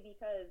simply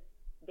because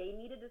they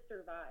needed to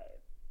survive.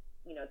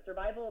 You know,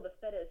 survival of the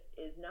fittest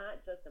is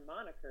not just a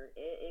moniker.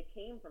 It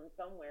came from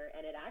somewhere,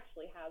 and it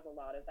actually has a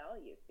lot of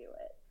value to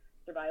it.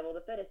 Survival of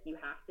the fittest, you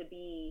have to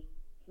be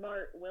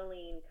smart,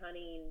 willing,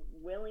 cunning,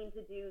 willing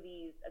to do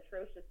these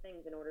atrocious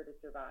things in order to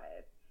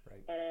survive.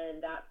 Right.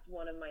 And that's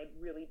one of my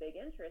really big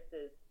interests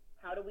is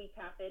how do we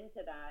tap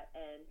into that,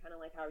 and kind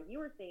of like how you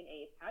were saying,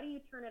 Ace, how do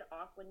you turn it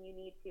off when you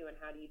need to, and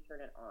how do you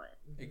turn it on?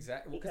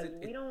 Exactly. Because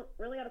we don't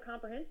really have a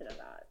comprehension of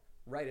that.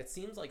 Right. It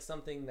seems like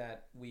something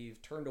that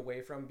we've turned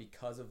away from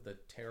because of the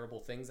terrible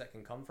things that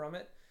can come from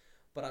it.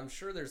 But I'm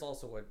sure there's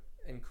also an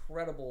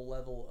incredible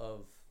level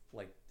of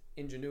like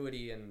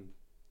ingenuity and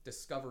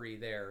discovery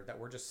there that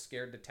we're just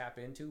scared to tap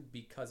into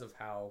because of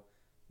how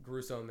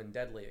gruesome and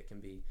deadly it can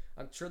be.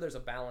 I'm sure there's a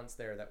balance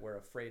there that we're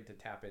afraid to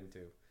tap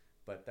into.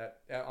 But that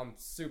I'm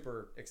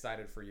super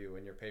excited for you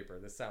and your paper.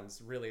 This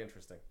sounds really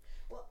interesting.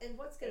 Well, and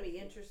what's going to be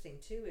interesting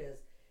too is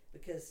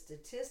because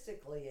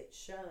statistically it's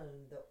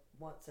shown that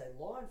once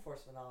a law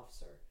enforcement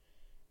officer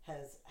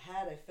has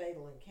had a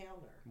fatal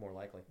encounter, More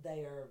likely. they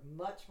are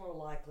much more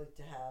likely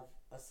to have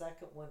a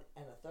second one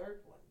and a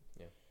third one.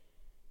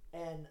 Yeah.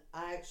 And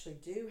I actually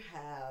do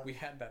have. We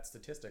had that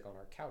statistic on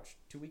our couch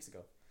 2 weeks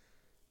ago.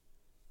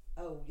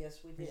 Oh,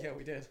 yes, we did. Yeah,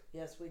 we did.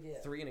 Yes, we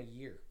did. 3 in a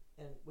year.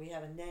 And we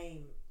have a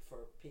name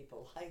for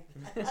people like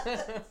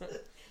that.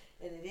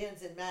 And it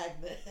ends in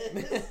Magnus.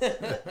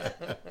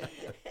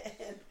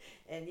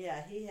 and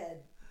yeah, he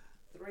had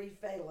 3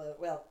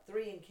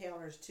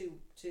 encounters, two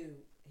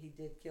he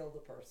did kill the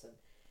person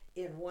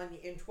in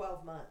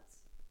 12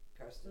 months,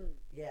 Kirsten.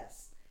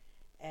 Yes.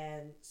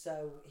 And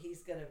so he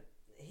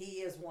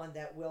is one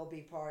that will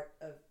be part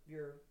of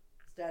your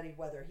study,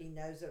 whether he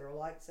knows it or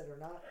likes it or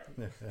not.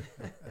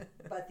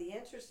 But the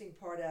interesting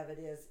part of it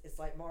is, it's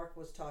like Mark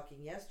was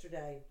talking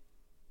yesterday.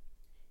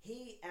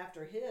 He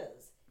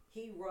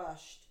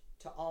rushed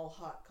to all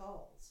hot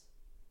calls,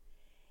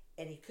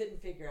 and he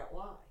couldn't figure out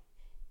why.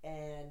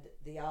 And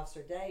the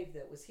officer Dave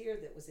that was here,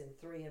 that was in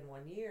 3 in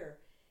 1 year,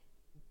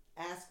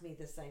 asked me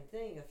the same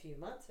thing a few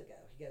months ago.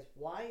 He goes,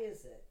 why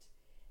is it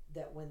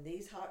that when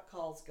these hot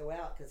calls go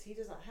out, because he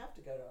doesn't have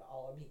to go to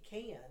all of them, he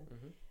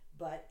can,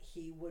 but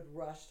he would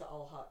rush to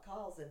all hot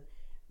calls. And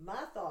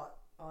my thought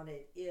on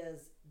it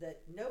is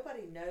that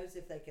nobody knows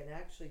if they can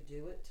actually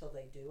do it till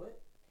they do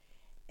it.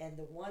 And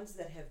the ones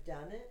that have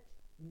done it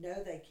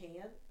know they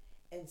can,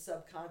 and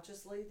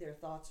subconsciously their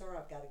thoughts are,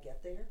 I've got to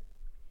get there,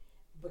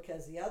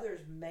 because the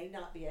others may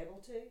not be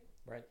able to.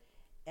 Right.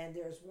 And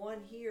there's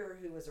one here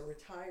who is a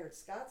retired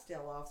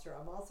Scottsdale officer.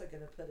 I'm also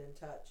going to put in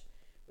touch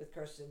with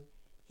Kirsten.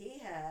 He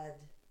had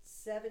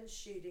 7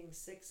 shootings,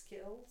 6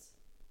 kills.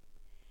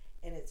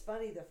 And it's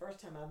funny, the first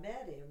time I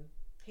met him,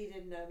 he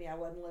didn't know me. I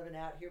wasn't living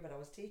out here, but I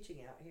was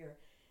teaching out here.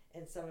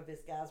 And some of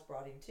his guys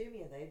brought him to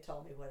me, and they had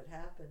told me what had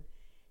happened.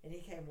 And he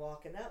came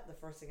walking up. The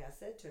first thing I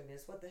said to him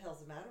is, what the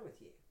hell's the matter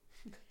with you?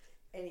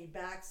 And he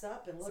backs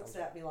up and looks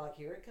at me like,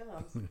 here it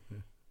comes.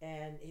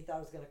 And he thought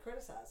I was going to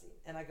criticize him.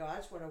 And I go, I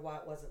just wonder why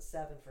it wasn't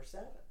 7 for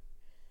 7.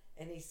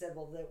 And he said,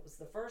 well, that was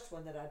the first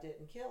one that I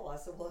didn't kill. I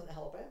said, well, in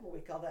Alabama, we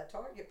call that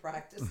target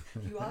practice.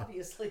 You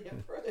obviously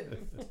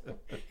improved.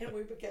 And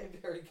we became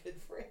very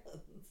good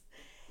friends.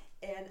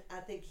 And I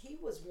think he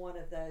was one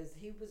of those,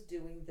 he was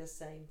doing the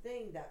same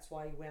thing. That's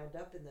why he wound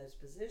up in those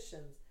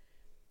positions,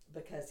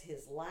 because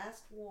his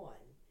last one,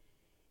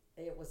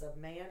 it was a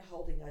man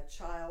holding a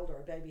child or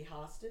a baby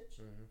hostage.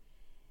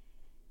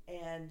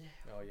 And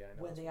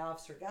when the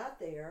officer got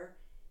there,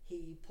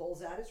 he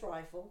pulls out his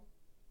rifle,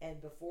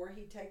 and before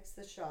he takes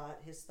the shot,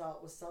 his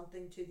thought was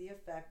something to the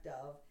effect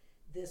of,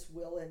 this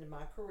will end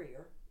my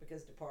career,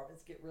 because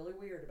departments get really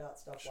weird about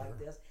stuff like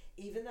this,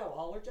 even though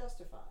all are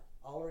justified,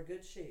 all are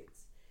good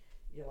shoots.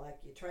 You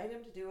train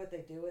them to do it,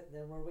 they do it,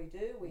 and then what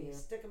do? We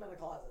stick them in a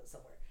closet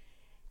somewhere.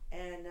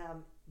 And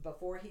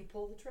before he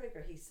pulled the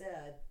trigger, he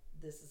said,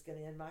 this is going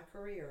to end my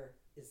career.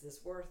 Is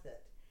this worth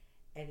it?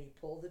 And he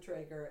pulled the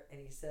trigger, and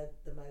he said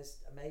the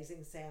most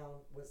amazing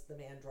sound was the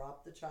man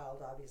dropped the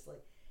child, obviously,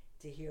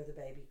 to hear the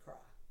baby cry.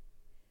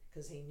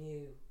 Because he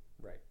knew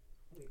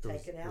we'd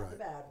taken out the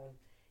bad one,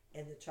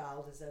 and the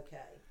child is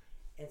okay.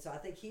 And so I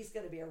think he's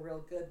going to be a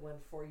real good one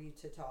for you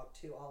to talk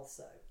to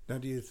also. Now,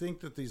 do you think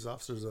that these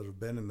officers that have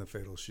been in the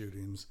fatal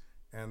shootings,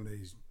 and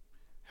they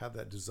have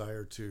that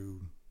desire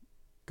to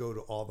go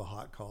to all the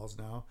hot calls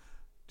now,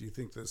 do you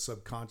think that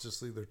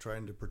subconsciously they're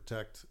trying to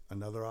protect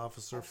another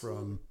officer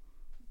from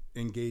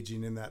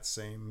engaging in that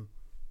same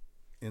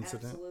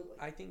incident? Absolutely.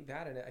 I think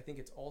that, and I think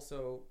it's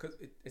also because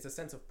it's a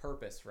sense of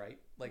purpose, right?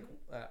 Like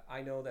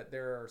I know that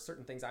there are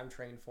certain things I'm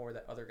trained for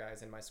that other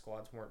guys in my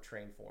squads weren't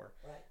trained for.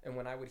 Right. And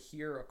when I would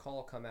hear a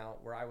call come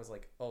out where I was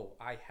like, oh,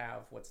 I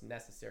have what's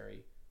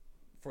necessary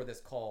for this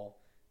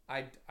call,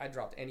 I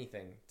dropped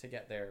anything to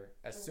get there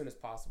as soon as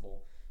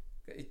possible.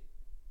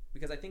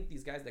 Because I think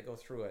these guys that go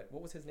through it,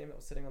 what was his name that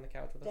was sitting on the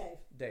couch with us?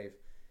 Dave.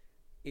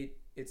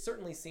 It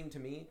certainly seemed to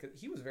me, because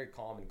he was very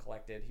calm and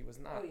collected. He was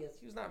not.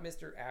 He was not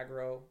Mr.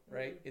 Aggro,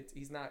 right?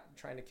 He's not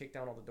trying to kick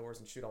down all the doors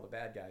and shoot all the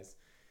bad guys.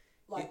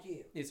 Like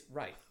you. It's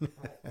right. Right.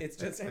 It's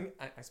just, and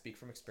I speak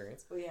from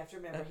experience. Well, you have to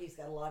remember he's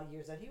got a lot of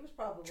years, and he was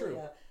probably True.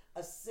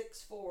 a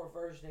 6'4"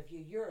 version of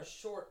you. You're a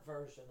short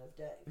version of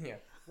Dave. Yeah.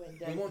 When We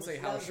Dave won't was say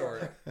how younger,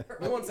 short.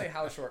 We won't say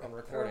how short on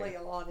recording. early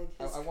on in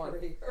his I want.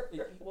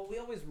 career. Well, we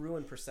always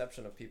ruin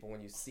perception of people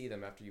when you see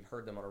them after you've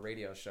heard them on a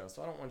radio show.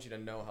 So I don't want you to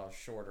know how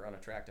short or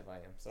unattractive I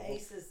am. So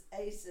Ace is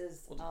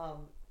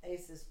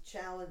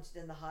challenged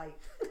in the height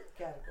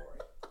category.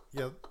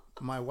 Yeah,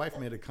 my wife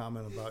made a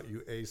comment about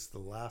you, Ace, the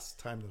last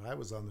time that I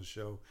was on the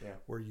show, Yeah.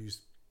 where you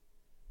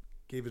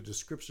gave a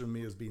description of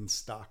me as being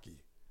stocky.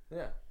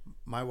 yeah,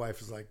 My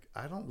wife is like,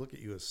 I don't look at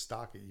you as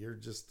stocky. You're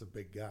just a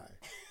big guy.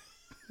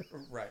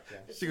 right.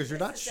 Yeah. She goes, you're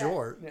not This is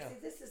short. Yeah. See,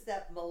 this is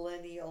that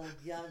millennial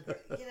younger.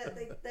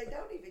 They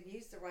don't even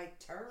use the right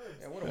terms.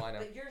 Yeah. What do I know?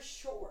 But you're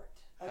short.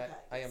 Okay.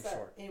 I am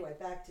short. Anyway,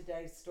 back to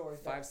Dave's story.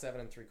 5'7"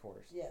 and 3/4.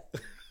 Yeah.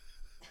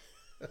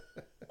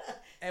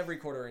 Every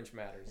quarter inch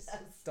matters.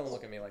 Don't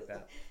look at me like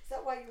that. Is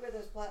that why you wear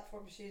those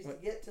platform shoes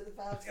What? to get to the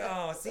 5'7"?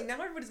 Oh, see, now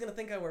everybody's gonna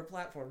think I wear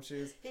platform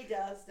shoes. He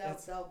does.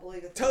 It's- Don't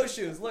believe it. Toe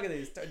shoes. Look at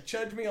these.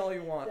 Judge me all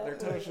you want. Don't They're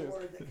toe believe the shoes.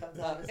 word that comes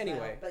out of his Anyway,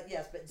 mouth. But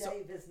yes, but so-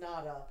 Dave is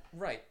not a.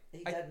 Right.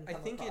 He I doesn't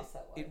come think across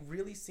that way. it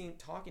really seemed,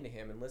 talking to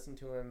him and listening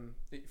to him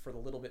for the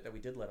little bit that we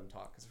did let him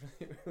talk, because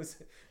it was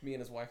me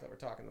and his wife that were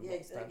talking the Yeah,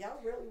 most time.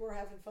 y'all really were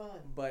having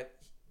fun. But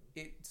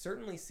it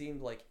certainly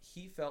seemed like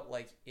he felt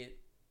like it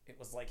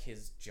was like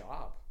his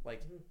job.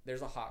 Like,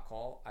 there's a hot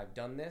call. I've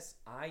done this.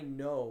 I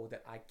know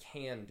that I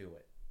can do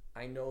it.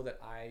 I know that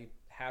I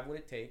have what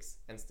it takes.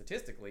 And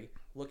statistically,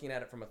 looking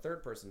at it from a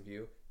third person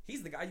view,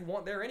 he's the guy you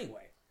want there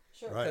anyway.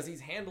 Sure. Right. Because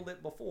he's handled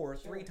it before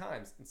Sure. 3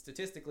 times. And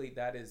statistically,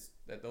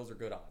 those are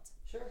good odds.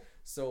 Sure.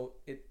 So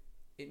it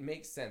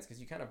makes sense,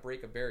 because you kind of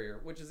break a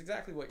barrier, which is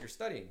exactly what you're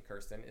studying,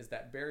 Kirsten, is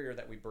that barrier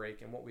that we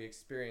break and what we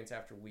experience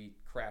after we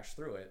crash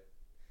through it.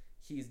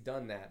 He's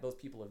done that. Those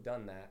people have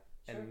done that.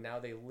 Sure. And now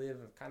they live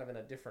kind of in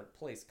a different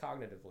place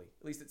cognitively.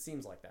 At least it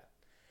seems like that.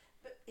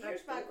 But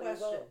here's my Absolutely.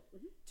 question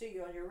Well, to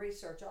you on your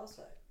research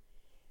also.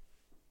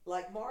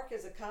 Like Mark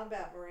is a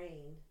combat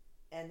Marine,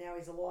 and now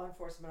he's a law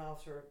enforcement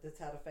officer that's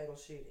had a fatal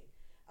shooting.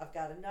 I've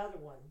got another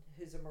one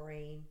who's a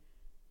Marine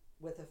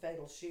with a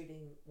fatal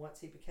shooting once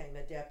he became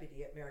a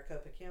deputy at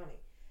Maricopa County.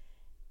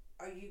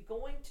 Are you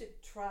going to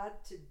try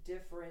to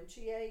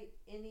differentiate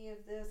any of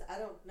this? I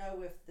don't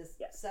know if this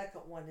Yes.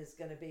 second one is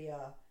going to be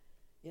a,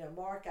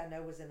 Mark I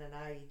know was in an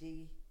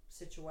IED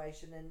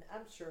situation, and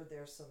I'm sure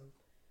there's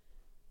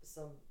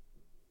some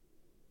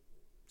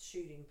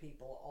shooting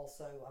people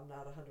also. I'm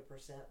not 100%,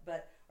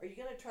 but are you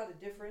going to try to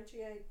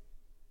differentiate?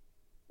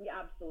 Yeah,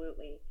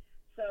 absolutely.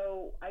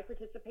 So I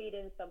participate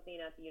in something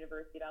at the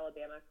University of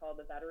Alabama called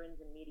the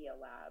Veterans and Media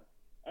Lab,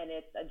 and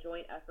it's a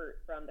joint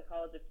effort from the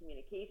College of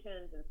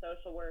Communications and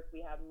Social Work. We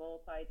have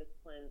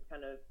multi-disciplines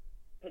kind of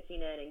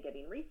pitching in and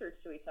giving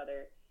research to each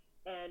other.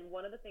 And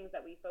one of the things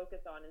that we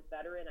focus on is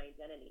veteran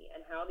identity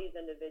and how these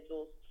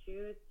individuals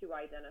choose to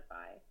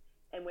identify.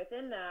 And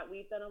within that,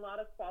 we've done a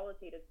lot of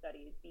qualitative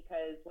studies,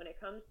 because when it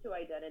comes to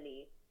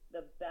identity,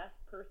 the best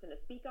person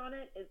to speak on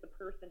it is the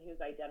person who's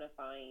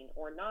identifying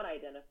or not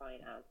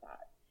identifying as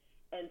that.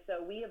 And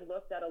so we have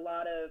looked at a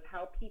lot of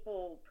how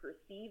people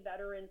perceive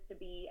veterans to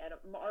be, and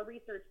our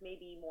research may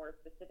be more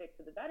specific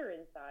to the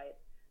veteran side,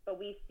 but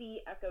we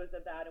see echoes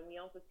of that, and we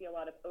also see a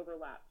lot of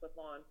overlaps with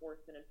law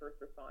enforcement and first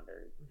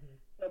responders. Mm-hmm.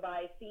 So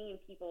by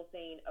seeing people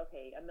saying,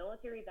 okay, a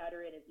military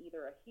veteran is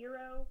either a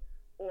hero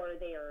or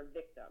they are a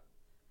victim.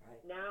 Right.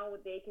 Now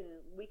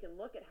we can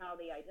look at how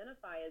they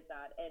identify as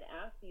that and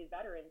ask these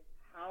veterans,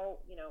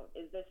 how,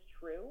 is this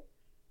true?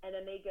 And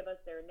then they give us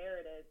their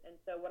narrative. And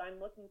so what I'm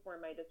looking for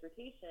in my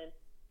dissertation,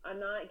 I'm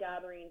not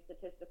gathering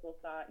statistical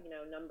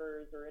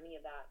numbers or any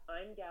of that.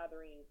 I'm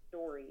gathering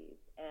stories,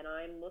 and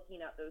I'm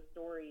looking at those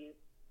stories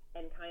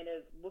and kind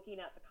of looking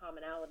at the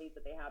commonalities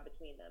that they have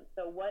between them.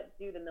 So what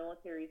do the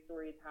military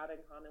stories have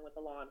in common with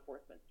the law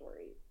enforcement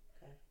stories?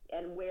 Okay.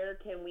 And where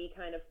can we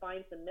kind of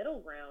find some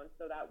middle ground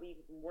so that we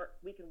can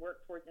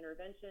work towards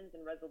interventions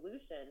and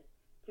resolution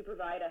to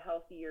provide a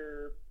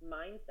healthier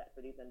mindset for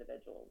these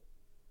individuals?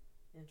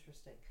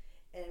 Interesting.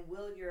 And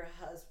will your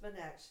husband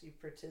actually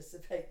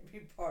participate and be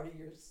part of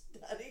your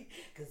study?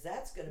 Because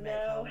that's going to make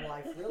No. home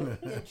life really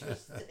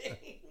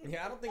interesting.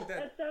 Yeah, I don't think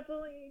that. That's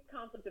definitely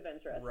conflict of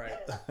interest. Right.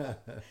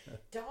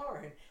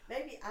 Darn.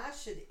 Maybe I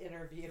should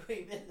interview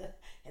him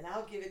and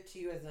I'll give it to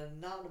you as an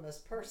anonymous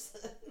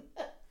person.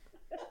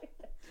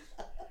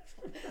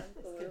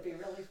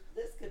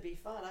 This could be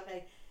fun.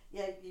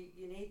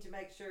 You need to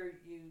make sure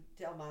you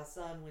tell my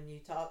son when you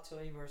talk to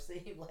him or see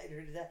him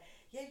later today,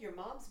 yeah, your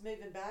mom's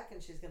moving back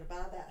and she's going to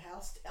buy that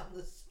house down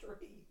the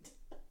street.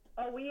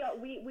 Oh,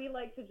 we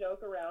like to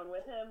joke around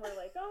with him. We're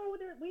like,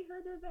 we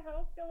heard there's a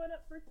house going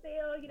up for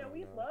sale.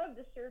 We'd love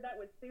to share that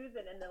with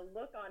Susan. And the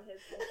look on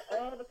his face,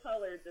 all the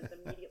colors just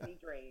immediately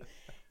drained.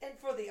 And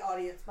for the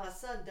audience, my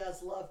son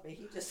does love me.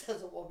 He just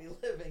doesn't want me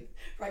living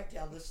right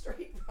down the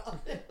street from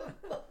him.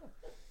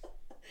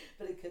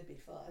 But it could be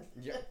fun.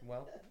 Yeah,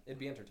 well, it'd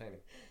be entertaining.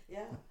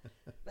 Yeah,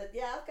 but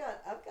yeah,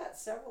 I've got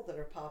several that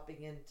are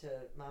popping into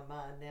my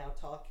mind now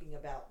talking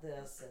about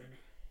this,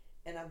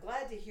 And I'm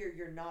glad to hear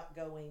you're not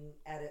going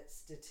at it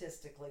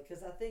statistically,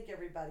 because I think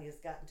everybody has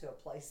gotten to a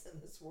place in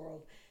this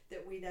world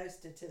that we know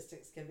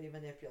statistics can be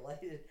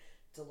manipulated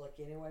to look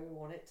any way we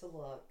want it to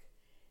look.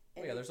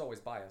 And yeah, there's always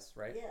bias,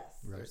 right? Yes.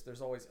 Right.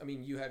 There's always. I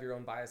mean, you have your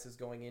own biases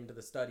going into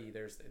the study.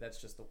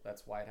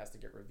 That's why it has to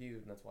get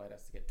reviewed, and that's why it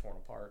has to get torn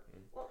apart.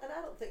 Well, and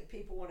I don't think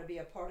people want to be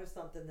a part of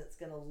something that's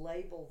going to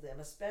label them,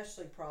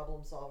 especially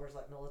problem solvers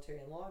like military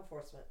and law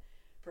enforcement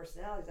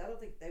personalities. I don't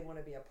think they want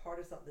to be a part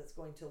of something that's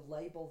going to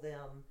label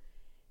them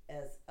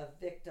as a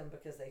victim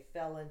because they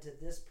fell into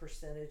this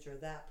percentage or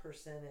that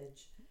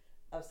percentage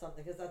of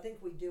something. Because I think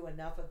we do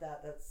enough of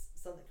that. That's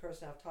something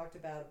Kirsten and I've talked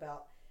about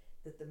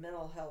that the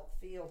mental health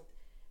field,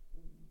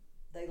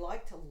 they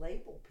like to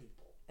label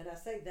people. And I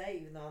say they,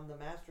 even though I'm the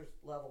master's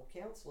level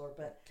counselor,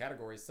 but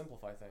Categories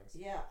simplify things.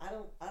 yeah, I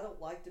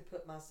don't like to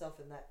put myself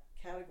in that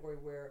category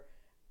where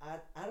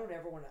I don't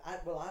ever want to. I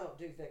don't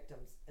do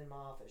victims in my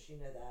office. You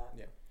know that.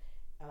 Yeah.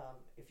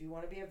 If you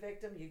want to be a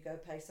victim, you go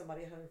pay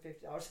somebody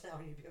 $150 an hour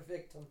and you be a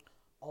victim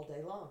all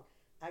day long.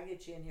 I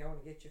get you in here, I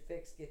want to get you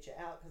fixed, get you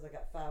out, because I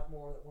got 5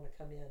 more that want to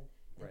come in and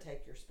Right.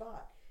 take your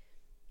spot.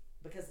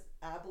 Because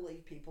I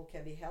believe people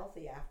can be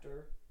healthy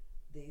after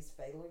these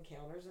fatal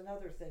encounters and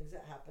other things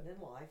that happen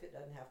in life. It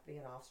doesn't have to be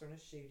an officer in a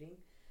shooting.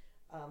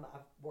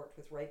 I've worked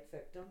with rape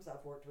victims.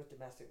 I've worked with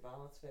domestic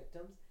violence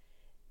victims.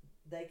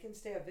 They can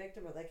stay a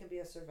victim or they can be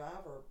a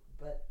survivor,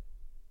 but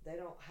they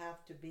don't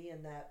have to be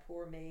in that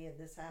poor me and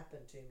this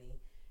happened to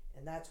me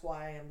and that's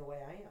why I am the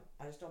way I am.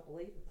 I just don't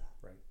believe in that.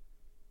 Right.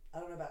 I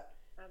don't know about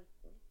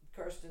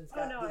Kirsten's Oh,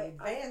 got no, the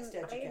advanced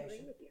I education.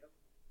 agree with you.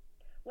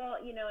 Well,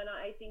 and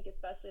I think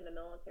especially in the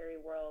military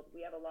world,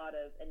 we have a lot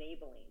of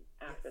enabling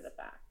after Yes. the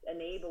fact.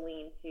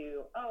 Enabling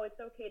to,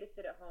 it's okay to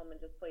sit at home and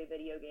just play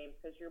video games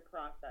because you're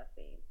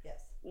processing.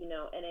 Yes.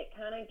 And it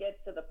kind of gets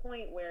to the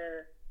point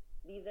where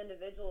these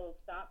individuals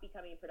stop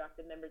becoming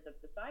productive members of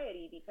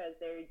society because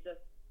they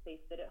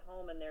sit at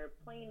home and they're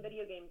playing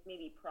video games,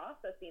 maybe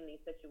processing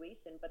these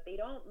situations, but they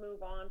don't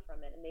move on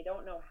from it and they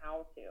don't know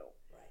how to.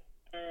 Right.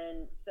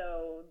 And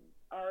so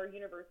our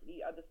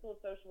university, the School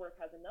of Social Work,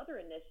 has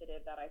another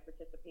initiative that I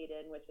participate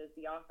in, which is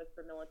the Office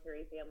for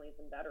Military Families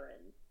and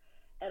Veterans.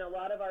 And a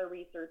lot of our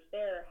research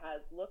there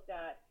has looked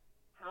at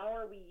how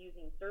are we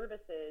using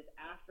services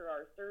after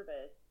our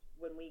service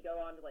when we go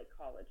on to like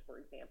college, for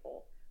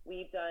example.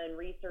 We've done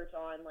research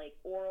on like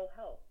oral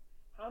health.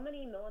 How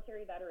many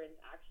military veterans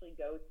actually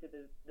go to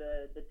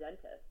the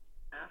dentist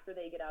after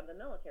they get out of the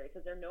military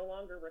because they're no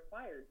longer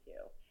required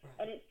to?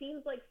 Right. And it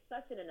seems like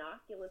such an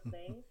innocuous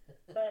thing,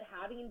 but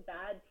having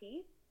bad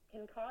teeth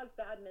can cause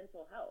bad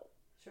mental health.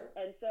 Sure.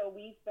 And so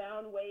we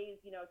found ways,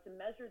 to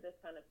measure this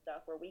kind of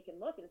stuff where we can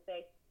look and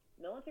say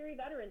military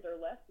veterans are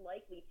less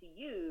likely to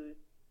use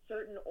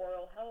certain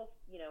oral health,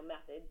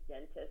 methods,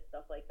 dentists,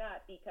 stuff like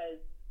that, because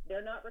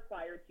they're not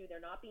required to,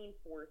 they're not being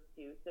forced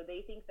to. So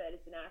they think that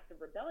it's an act of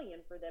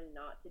rebellion for them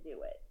not to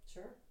do it.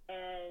 Sure.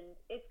 And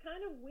it's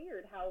kind of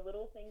weird how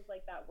little things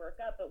like that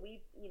work up. But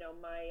we've,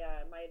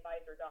 my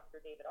advisor, Dr.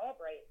 David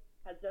Albright,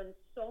 has done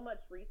so much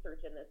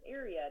research in this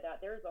area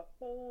that there's a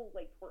whole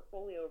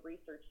portfolio of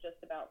research just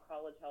about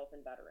college health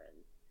and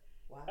veterans.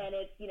 Wow. And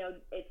it's,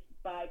 it's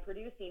by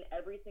producing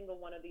every single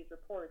one of these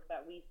reports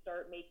that we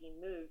start making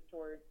moves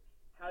towards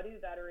how do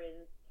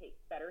veterans take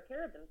better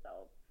care of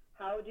themselves?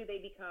 How do they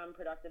become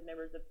productive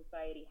members of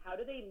society? How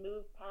do they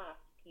move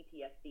past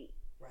PTSD?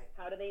 Right.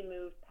 How do they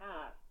move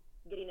past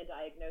getting a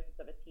diagnosis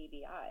of a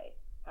TBI?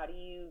 How do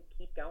you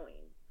keep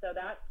going? So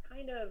that's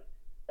kind of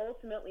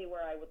ultimately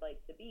where I would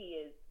like to be,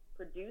 is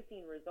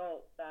producing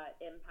results that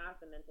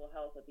impact the mental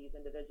health of these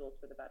individuals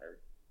for the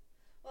better.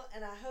 Well,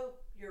 and I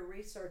hope your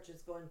research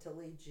is going to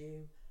lead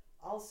you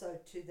also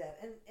to that.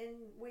 And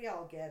we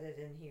all get it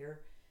in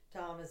here.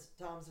 Tom's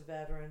a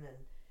veteran, and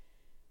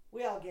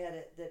we all get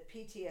it that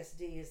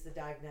PTSD is the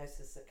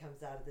diagnosis that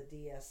comes out of the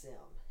DSM.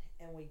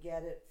 And we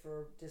get it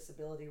for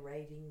disability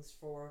ratings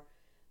for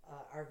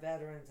our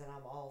veterans, and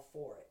I'm all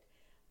for it.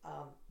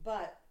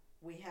 But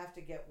we have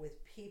to get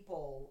with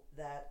people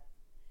that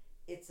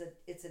it's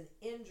an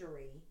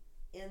injury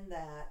in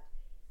that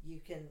you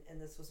can,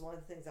 and this was one of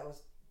the things I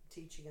was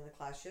teaching in the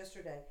class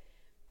yesterday,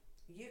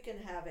 you can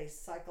have a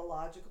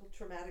psychological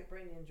traumatic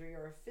brain injury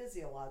or a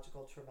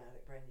physiological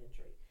traumatic brain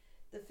injury.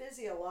 The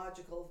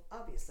physiological,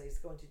 obviously, is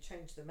going to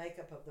change the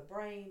makeup of the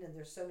brain, and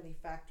there's so many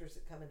factors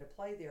that come into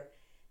play there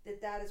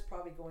that is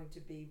probably going to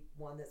be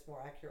one that's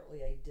more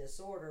accurately a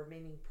disorder,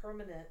 meaning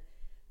permanent.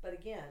 But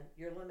again,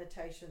 your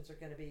limitations are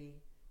going to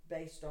be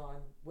based on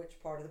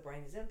which part of the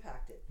brain is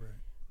impacted. Right.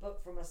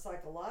 But from a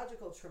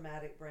psychological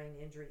traumatic brain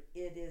injury,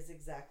 it is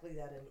exactly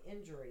that, an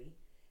injury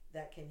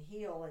that can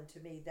heal. And to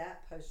me,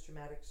 that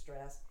post-traumatic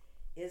stress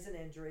is an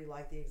injury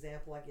like the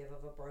example I give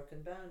of a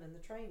broken bone in the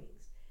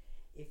trainings.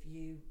 If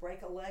you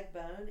break a leg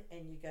bone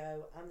and you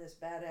go, I'm this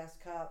badass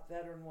cop,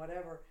 veteran,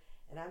 whatever,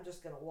 and I'm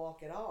just going to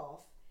walk it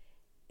off,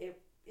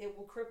 it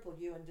will cripple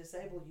you and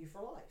disable you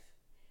for life.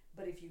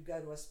 But if you go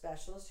to a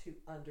specialist who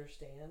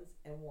understands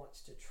and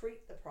wants to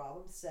treat the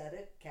problem, set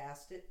it,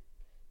 cast it,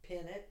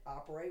 pin it,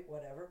 operate,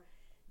 whatever,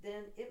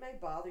 then it may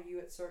bother you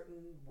at certain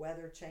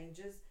weather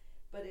changes,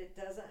 but it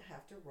doesn't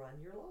have to run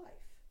your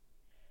life.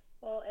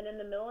 Well, and in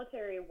the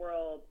military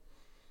world,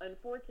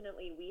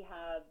 unfortunately, we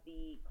have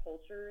the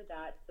culture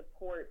that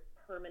supports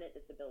permanent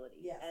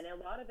disability. Yes. And a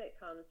lot of it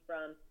comes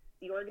from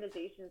the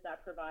organizations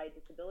that provide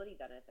disability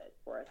benefits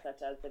for us,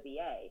 such as the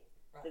VA.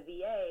 Right. The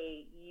VA,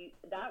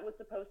 that was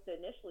supposed to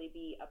initially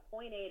be a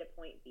point A to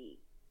point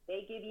B.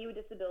 They give you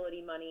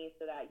disability money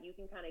so that you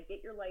can kind of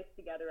get your life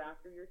together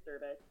after your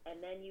service,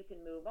 and then you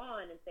can move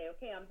on and say,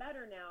 okay, I'm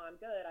better now,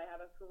 I'm good, I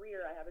have a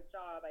career, I have a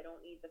job, I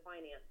don't need the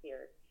finance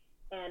here.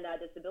 And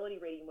that disability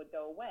rating would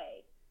go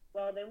away.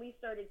 Well, then we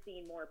started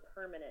seeing more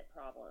permanent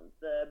problems,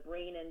 the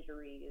brain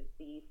injuries,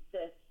 the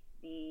cysts,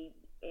 the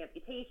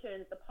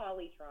amputations, the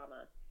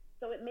polytrauma.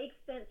 So it makes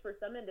sense for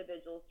some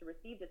individuals to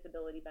receive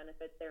disability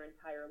benefits their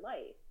entire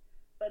life.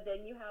 But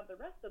then you have the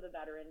rest of the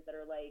veterans that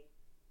are like,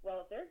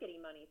 well, if they're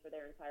getting money for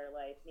their entire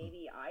life,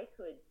 maybe I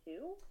could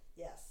too.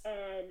 Yes.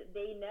 And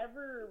they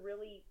never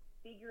really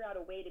figure out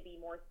a way to be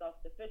more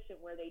self-sufficient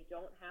where they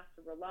don't have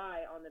to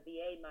rely on the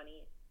VA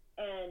money.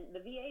 And the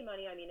VA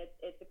money, I mean,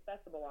 it's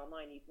accessible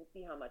online. You can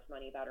see how much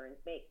money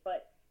veterans make,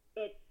 but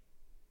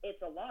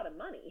it's a lot of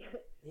money.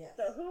 Yes.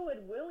 So who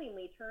would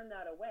willingly turn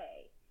that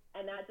away?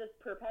 And that just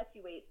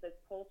perpetuates this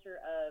culture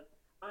of,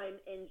 I'm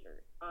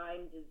injured,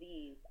 I'm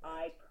diseased,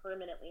 I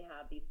permanently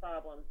have these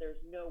problems,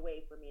 there's no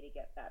way for me to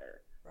get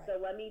better. Right. So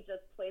let me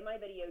just play my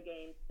video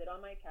games, sit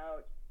on my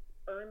couch,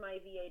 earn my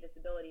VA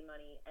disability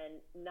money, and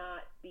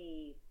not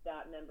be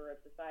that member of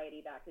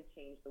society that could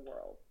change the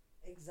world.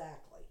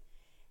 Exactly.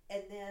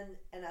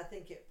 And I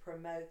think it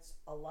promotes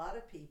a lot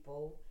of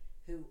people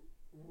who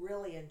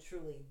really and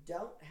truly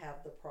don't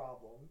have the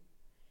problem,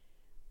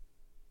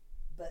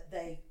 but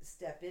they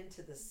step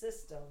into the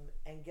system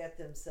and get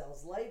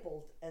themselves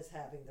labeled as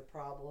having the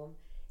problem.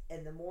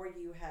 And the more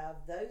you have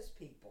those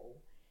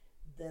people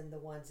than the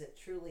ones that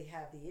truly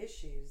have the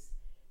issues,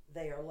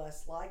 they are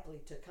less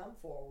likely to come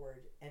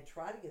forward and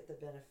try to get the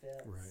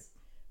benefits. Right.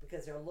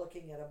 Because they're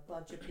looking at a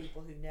bunch of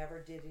people who never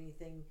did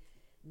anything,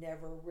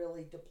 never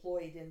really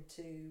deployed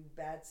into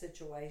bad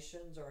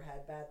situations or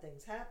had bad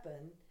things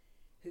happen,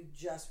 who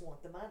just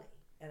want the money.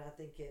 And I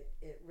think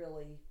it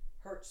really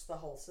hurts the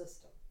whole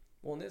system.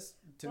 Well, and this,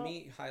 to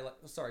me,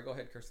 sorry, go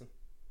ahead, Kirsten.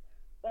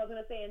 Well, I was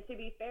going to say, and to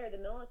be fair, the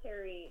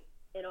military,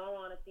 in all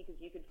honesty, because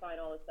you could find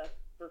all this stuff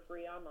for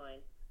free online,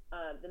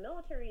 the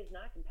military is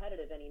not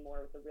competitive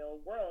anymore with the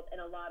real world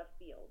in a lot of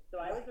fields. So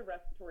I was a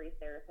respiratory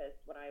therapist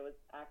when I was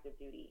active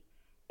duty,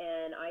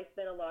 and I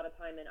spent a lot of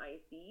time in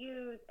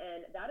ICUs,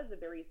 and that is a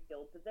very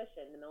skilled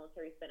position. The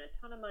military spent a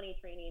ton of money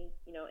training,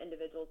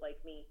 individuals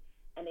like me,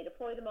 and they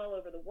deploy them all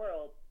over the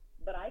world.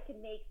 But I could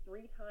make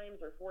 3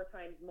 times or 4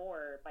 times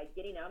more by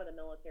getting out of the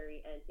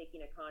military and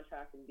taking a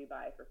contract in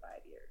Dubai for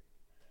 5 years.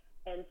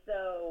 And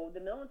so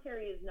the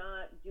military is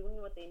not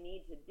doing what they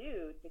need to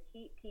do to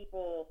keep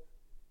people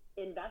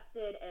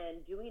invested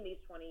and doing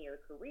these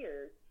 20-year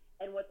careers.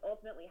 And what's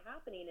ultimately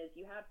happening is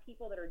you have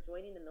people that are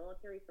joining the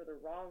military for the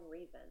wrong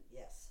reasons.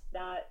 Yes.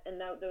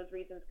 Those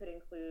reasons could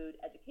include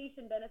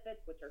education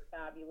benefits, which are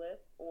fabulous,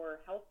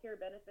 or healthcare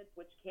benefits,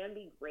 which can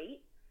be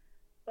great.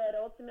 But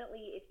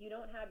ultimately, if you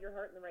don't have your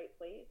heart in the right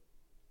place,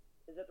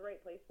 is it the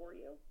right place for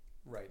you?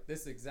 Right.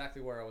 This is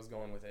exactly where I was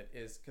going with it,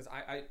 is because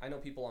I know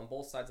people on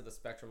both sides of the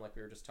spectrum, like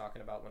we were just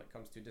talking about when it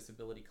comes to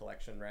disability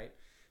collection, right?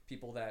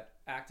 People that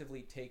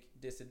actively take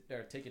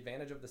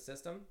advantage of the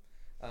system.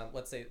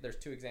 Let's say there's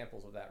 2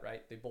 examples of that,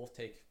 right? They both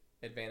take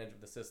advantage of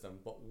the system,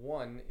 but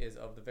one is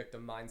of the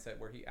victim mindset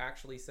where he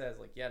actually says,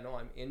 like, yeah, no,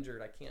 I'm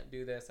injured, I can't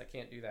do this, I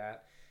can't do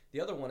that. The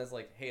other one is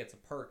like, hey, it's a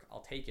perk,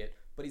 I'll take it.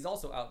 But he's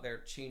also out there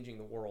changing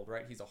the world,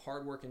 right? He's a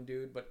hardworking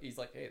dude, but he's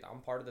like, hey, I'm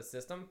part of the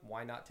system,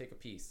 why not take a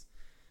piece?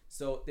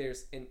 So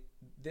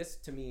this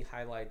to me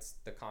highlights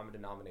the common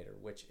denominator,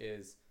 which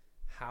is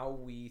how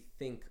we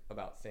think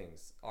about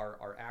things,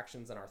 our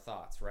actions and our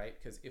thoughts, right?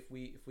 Because if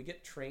we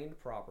get trained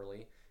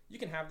properly, you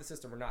can have the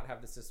system or not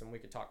have the system. We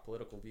could talk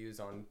political views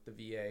on the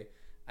VA.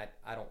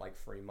 I don't like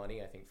free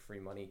money. I think free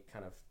money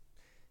kind of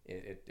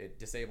it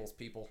disables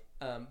people.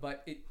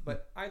 But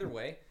either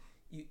way,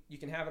 you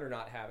can have it or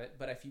not have it.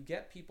 But if you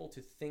get people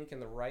to think in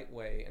the right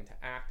way and to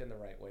act in the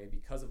right way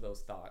because of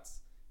those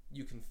thoughts,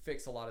 you can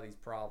fix a lot of these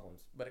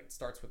problems. But it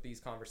starts with these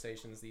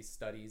conversations, these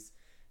studies,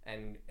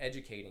 and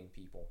educating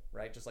people,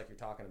 right? Just like you're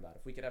talking about.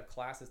 If we could have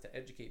classes to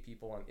educate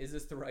people on, is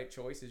this the right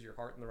choice? Is your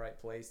heart in the right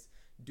place?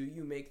 Do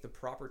you make the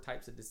proper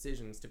types of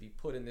decisions to be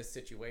put in this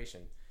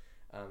situation?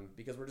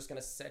 Because we're just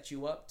going to set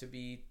you up to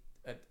be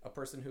a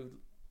person who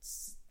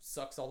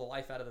sucks all the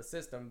life out of the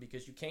system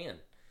because you can.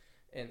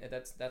 And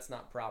that's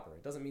not proper.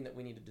 It doesn't mean that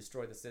we need to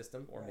destroy the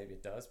system, or maybe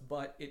it does,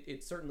 but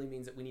it certainly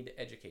means that we need to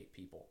educate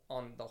people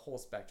on the whole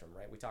spectrum,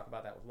 right? We talk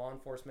about that with law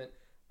enforcement.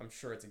 I'm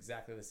sure it's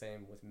exactly the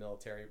same with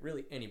military,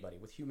 really anybody,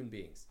 with human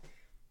beings.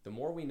 The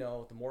more we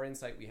know, the more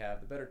insight we have,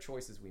 the better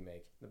choices we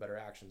make, the better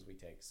actions we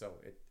take. So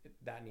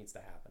that needs to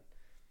happen.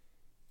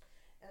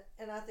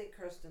 And I think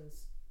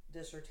Kirsten's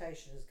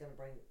dissertation is going to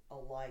bring a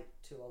light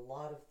to a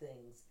lot of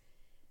things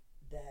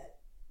that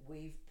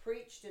we've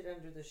preached it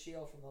under the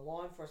shield from the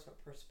law enforcement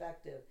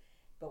perspective,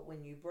 but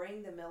when you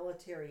bring the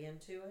military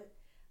into it,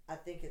 I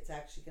think it's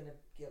actually going to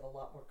give a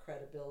lot more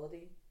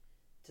credibility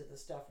to the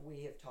stuff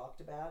we have talked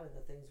about and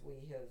the things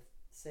we have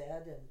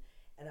said,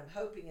 and I'm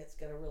hoping it's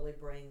going to really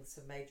bring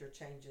some major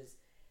changes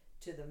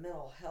to the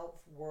mental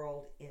health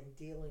world in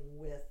dealing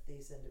with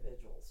these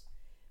individuals,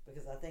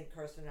 because I think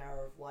Kirsten and I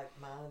are of like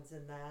minds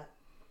in that.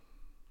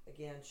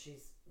 Again,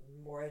 she's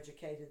more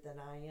educated than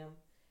I am,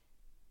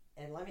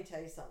 and let me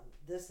tell you something,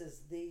 this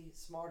is the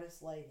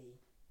smartest lady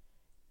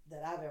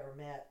that I've ever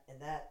met,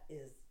 and that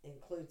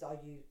includes all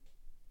you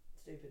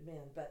stupid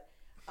men, but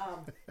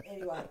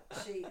anyway,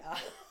 she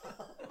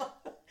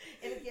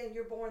and again,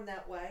 you're born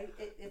that way.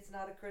 It's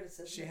not a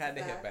criticism. She had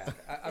to hit back.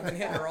 I've been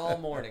hitting her all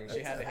morning.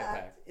 She had to hit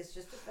back. It's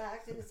just a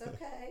fact, and it's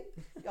okay.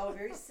 Y'all are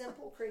very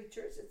simple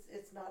creatures.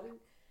 It's not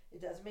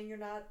it doesn't mean you're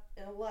not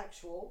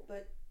intellectual,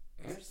 but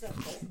you're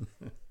simple.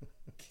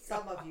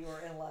 Some of you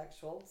are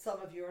intellectual.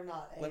 Some of you are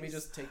not. Let me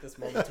just take this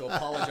moment to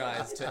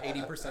apologize to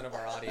 80% of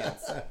our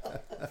audience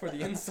for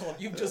the insult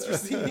you've just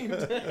received.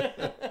 It's a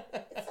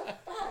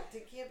fact.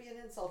 It can't be an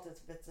insult.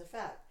 It's a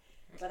fact.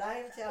 But I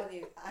am telling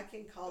you, I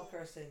can call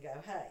Kirsten and go,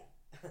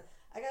 hey,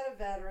 I got a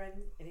veteran,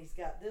 and he's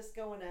got this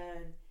going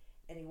on,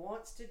 and he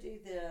wants to do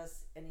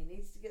this, and he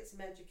needs to get some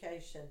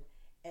education.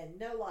 And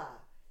no lie,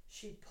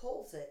 she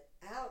pulls it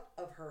out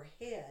of her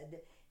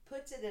head,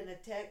 puts it in a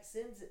text,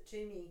 sends it to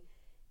me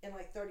in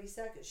like 30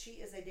 seconds. She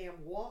is a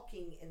damn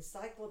walking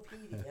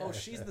encyclopedia. Oh,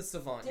 she's the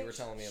savant you were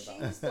telling me about.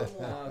 She's the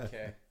one.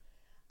 Okay.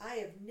 I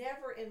have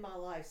never in my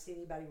life seen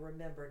anybody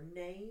remember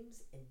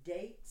names and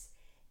dates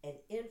and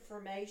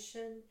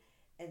information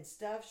and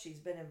stuff. She's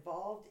been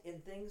involved in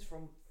things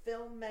from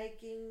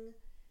filmmaking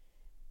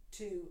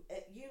to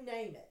you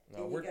name it.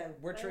 No,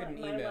 we're trading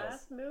emails. My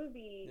last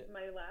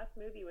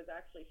movie was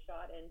actually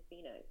shot in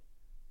Phoenix.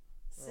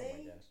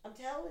 See, I'm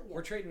telling you.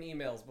 We're trading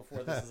emails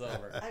before this is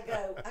over. I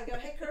go,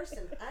 hey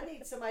Kirsten, I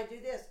need somebody to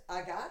do this.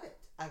 I got it.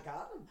 I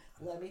got them.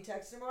 Let me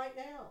text them right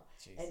now.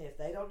 Jeez. And if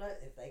they don't know,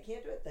 if they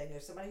can't do it, they know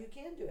somebody who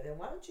can do it. And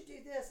why don't you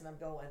do this? And I'm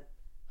going,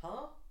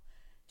 huh?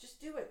 Just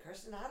do it,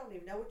 Kirsten. I don't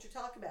even know what you're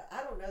talking about.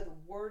 I don't know the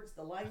words,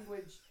 the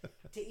language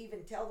to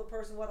even tell the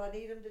person what I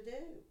need them to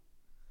do.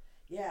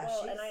 Yeah,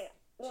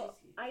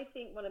 I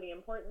think one of the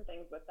important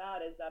things with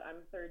that is that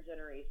I'm third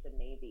generation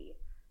Navy.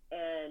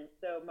 And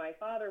so my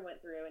father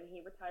went through and he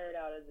retired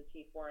out as a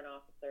chief warrant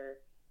officer,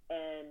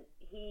 and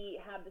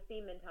he had the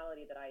same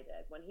mentality that I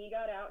did. When he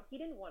got out, he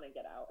didn't want to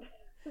get out.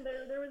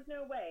 There was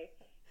no way.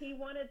 He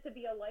wanted to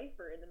be a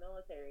lifer in the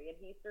military, and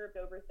he served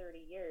over 30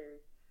 years.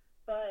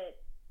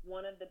 But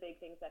one of the big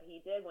things that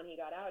he did when he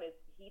got out is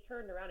he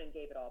turned around and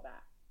gave it all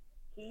back.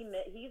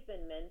 He's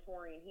been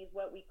mentoring. He's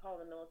what we call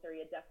in the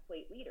military a death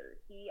plate leader.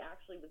 He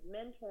actually was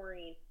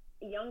mentoring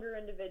younger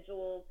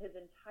individuals his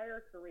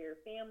entire career,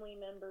 family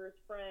members,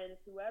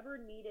 friends, whoever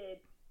needed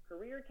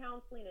career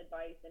counseling,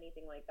 advice,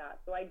 anything like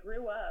that. So I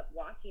grew up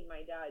watching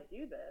my dad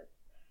do this.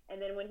 And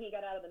then when he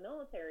got out of the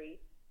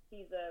military,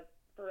 he's a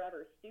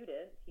forever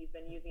student. He's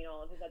been using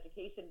all of his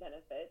education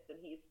benefits, and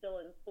he's still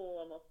in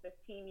school almost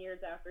 15 years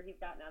after he's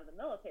gotten out of the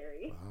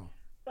military. Wow.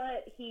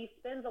 But he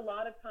spends a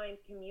lot of time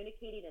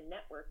communicating and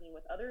networking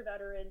with other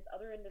veterans,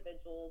 other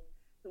individuals,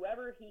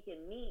 whoever he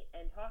can meet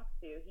and talk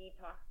to. He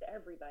talks to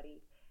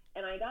everybody.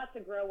 And I got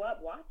to grow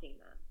up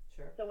watching that.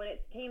 Sure. So when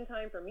it came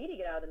time for me to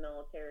get out of the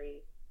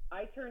military,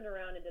 I turned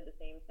around and did the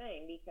same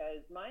thing,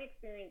 because my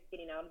experience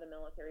getting out of the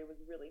military was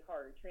really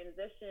hard.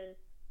 Transition,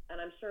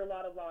 and I'm sure a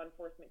lot of law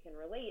enforcement can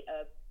relate,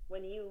 of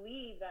when you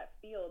leave that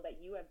field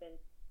that you have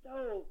been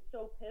so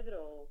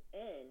pivotal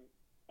in,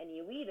 and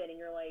you leave it and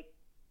you're like,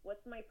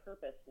 what's my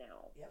purpose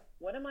now? Yep.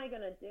 What am I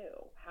going to do?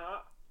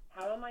 How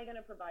am I going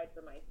to provide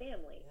for my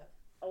family? Yep.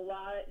 A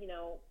lot,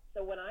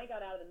 so when I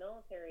got out of the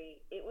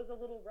military, it was a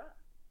little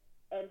rough.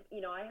 And,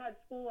 I had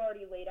school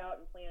already laid out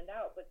and planned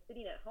out, but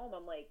sitting at home,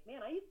 I'm like,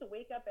 man, I used to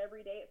wake up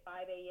every day at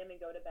 5 a.m. and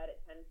go to bed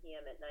at 10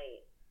 p.m. at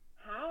night.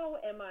 How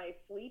am I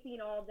sleeping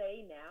all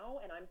day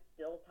now and I'm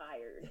still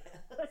tired?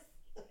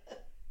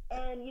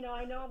 And,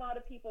 I know a lot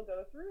of people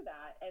go through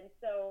that. And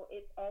so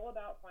it's all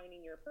about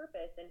finding your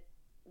purpose, and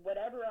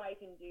whatever I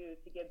can do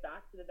to give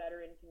back to the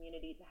veteran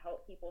community to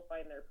help people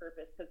find their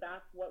purpose, because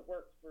that's what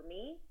works for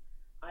me,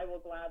 I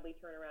will gladly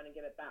turn around and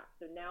give it back.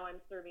 So now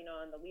I'm serving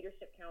on the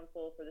Leadership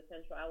Council for the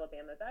Central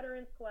Alabama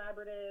Veterans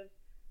Collaborative.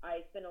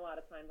 I spend a lot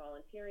of time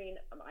volunteering.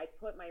 I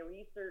put my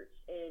research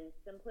in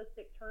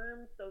simplistic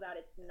terms so that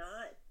it's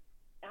not,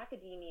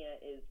 academia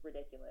is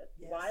ridiculous.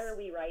 Yes. Why are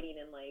we writing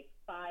in like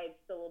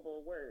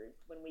 5-syllable words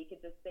when we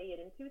could just say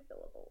it in 2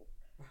 syllables?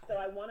 Right. So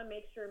I want to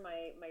make sure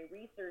my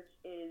research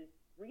is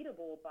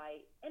readable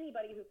by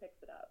anybody who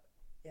picks it up.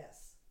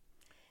 Yes.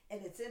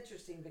 And it's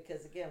interesting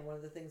because, again, one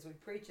of the things we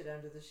preach at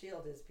Under the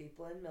Shield is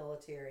people in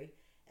military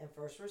and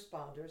first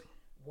responders,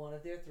 one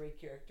of their 3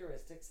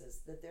 characteristics is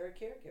that they're a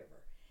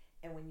caregiver.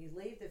 And when you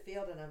leave the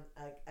field, and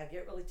I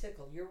get really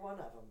tickled, you're one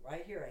of them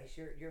right here, Ace.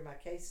 You're my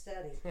case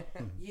study,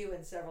 you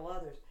and several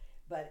others.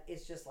 But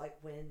it's just like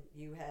when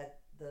you had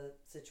the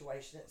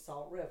situation at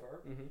Salt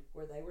River,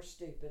 where they were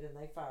stupid and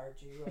they fired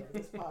you over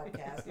this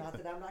podcast. Not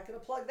that I'm not going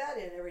to plug that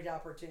in every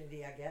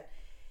opportunity I get.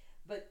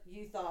 but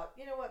you thought,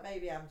 you know what,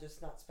 maybe I'm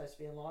just not supposed to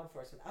be in law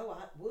enforcement. Oh,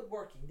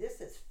 woodworking,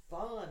 this is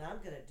fun. I'm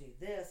going to do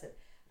this. And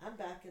I'm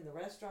back in the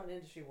restaurant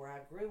industry where I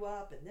grew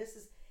up. And this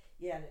is,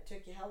 yeah, and it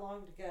took you how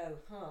long to go,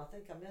 I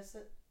think I miss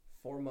it?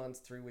 4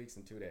 months, 3 weeks,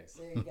 and 2 days.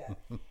 There you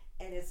go.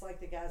 And it's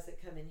like the guys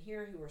that come in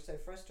here who are so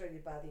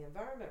frustrated by the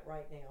environment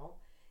right now.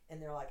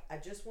 And they're like, I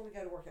just want to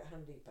go to work at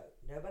Home Depot.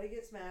 Nobody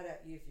gets mad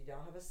at you if you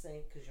don't have a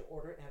sink because you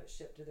order it and have it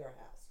shipped to their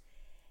house.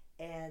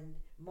 And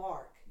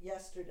Mark,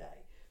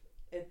 yesterday,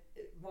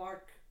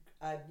 Mark,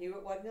 I knew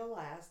it wasn't going to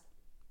last.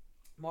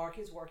 Mark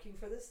is working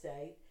for the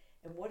state.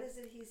 And what is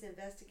it he's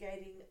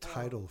investigating?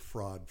 Title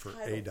fraud for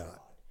title ADOT. Fraud.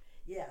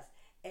 Yes.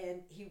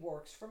 And he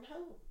works from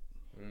home.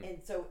 And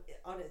so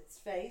on its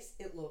face,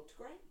 it looked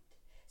great.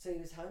 So he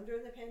was home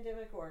during the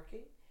pandemic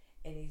working,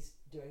 and he's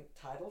doing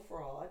title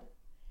fraud.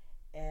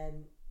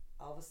 And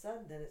all of a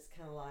sudden, then it's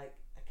kind of like,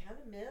 I kind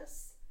of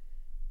miss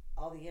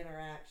all the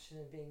interaction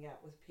and being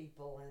out with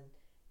people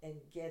and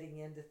getting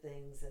into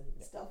things and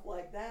stuff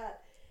like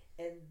that.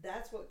 And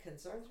that's what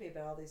concerns me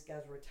about all these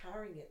guys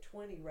retiring at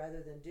 20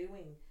 rather than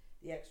doing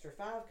the extra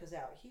 5, because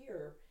out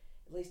here,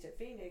 at least at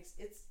Phoenix,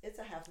 it's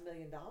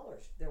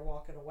 $500,000 they're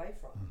walking away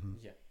from.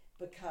 Mm-hmm. Yeah.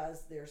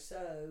 Because they're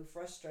so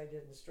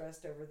frustrated and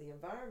stressed over the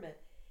environment.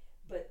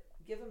 But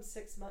give them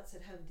 6 months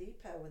at Home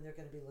Depot and they're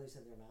going to be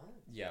losing their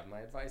minds. Yeah, my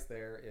advice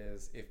there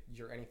is, if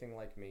you're anything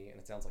like me, and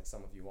it sounds like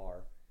some of you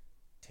are,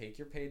 take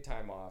your paid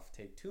time off,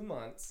 take 2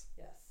 months,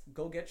 Yes.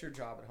 go get your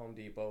job at Home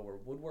Depot or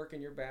woodwork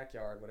in your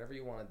backyard, whatever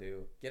you want to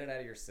do, get it out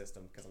of your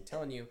system, because I'm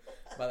telling you,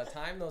 by the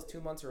time those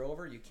 2 months are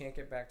over, you can't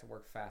get back to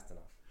work fast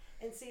enough.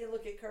 And see,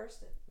 look at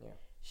Kirsten. Yeah.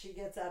 She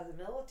gets out of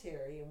the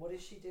military, and what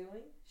is she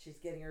doing? She's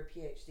getting her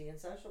PhD in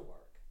social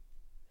work.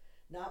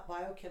 Not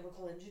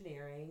biochemical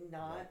engineering,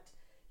 not,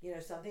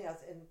 something else.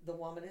 And the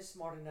woman is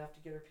smart enough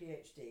to get her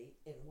PhD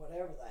in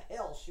whatever the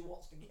hell she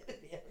wants to get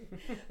it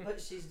in. But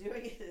she's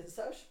doing it in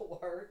social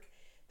work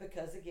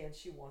because, again,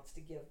 she wants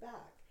to give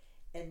back.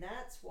 And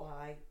that's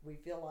why we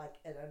feel like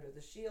at Under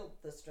the Shield,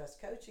 the stress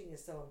coaching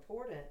is so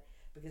important,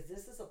 because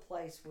this is a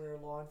place where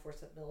law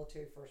enforcement,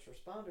 military, first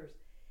responders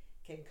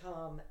can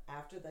come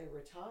after they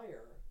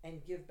retire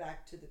and give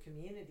back to the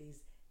communities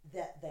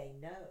that they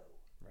know.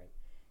 Right.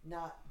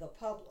 Not the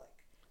public,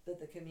 but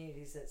the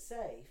communities that's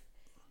safe.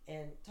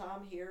 And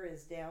Tom here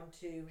is down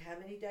to how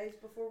many days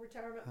before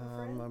retirement, my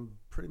friend? I'm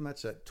pretty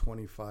much at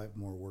 25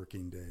 more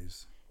working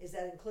days. Is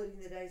that including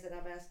the days that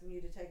I'm asking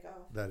you to take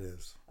off? That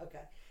is.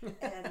 Okay.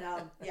 And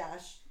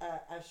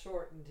I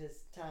shortened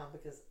his time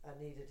because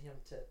I needed him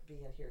to be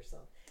in here some.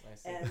 I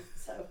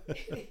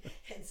see.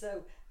 And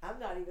so I'm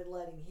not even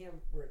letting him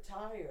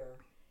retire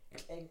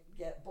and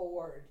get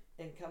bored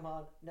and come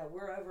on. No,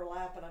 we're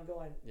overlapping. I'm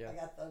going, I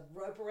got the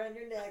rope around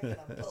your neck and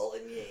I'm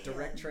pulling you in.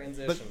 Direct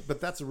transition. But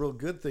that's a real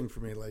good thing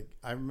for me. Like,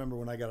 I remember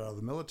when I got out of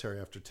the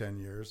military after 10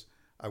 years,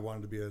 I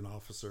wanted to be an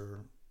officer,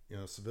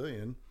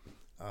 civilian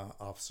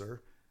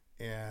officer.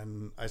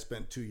 And I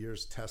spent 2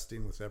 years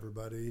testing with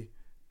everybody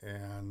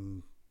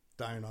and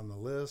dying on the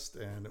list.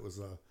 And it was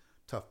a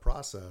tough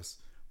process.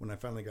 When I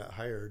finally got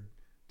hired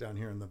down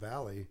here in the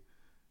Valley,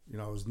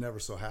 I was never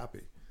so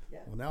happy. Yeah.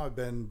 Well, now I've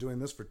been doing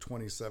this for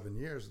 27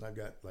 years and I've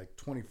got like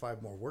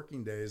 25 more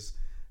working days.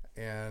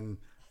 And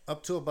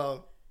up to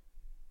about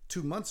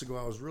 2 months ago,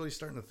 I was really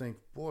starting to think,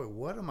 boy,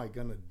 what am I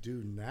going to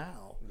do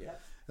now? Yeah.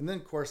 And then,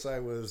 of course, I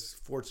was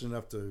fortunate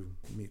enough to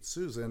meet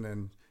Susan,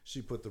 and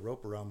she put the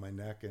rope around my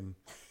neck. And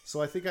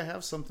so I think I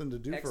have something to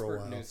do for a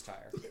while. Expert news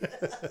tire.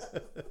 Yes.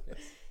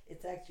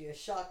 It's actually a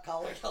shock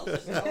collar. I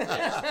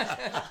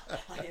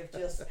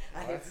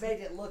have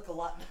made it look a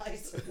lot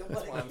nicer than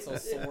what That's why I'm so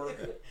sore.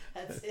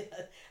 That's it.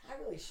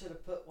 I really should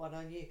have put one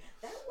on you.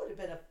 That would have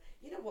been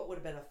what would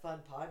have been a fun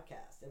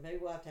podcast. And maybe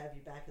we'll have to have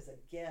you back as a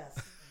guest.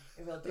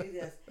 And we'll do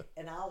this.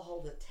 And I'll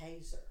hold a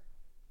taser.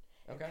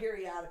 Okay. And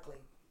periodically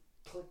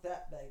click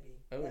that baby.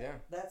 Oh, yeah.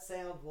 That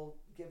sound will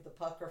give the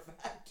pucker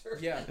factor.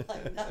 Yeah.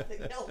 Like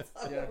nothing else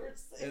I've ever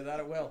seen. Yeah, that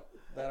it will.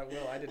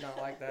 I did not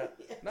like that.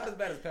 Yeah. Not as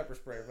bad as pepper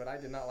spray, but I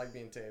did not like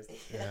being tased.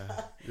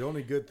 Yeah. The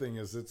only good thing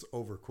is it's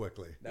over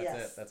quickly. That's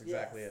Yes, it. That's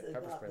exactly yes, it. and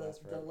Pepper not spray the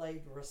lasts forever.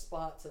 delayed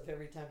response of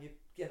every time you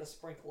get a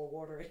sprinkle of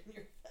water in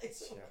your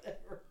face or Yeah.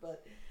 whatever.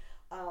 But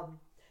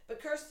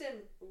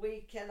Kirsten,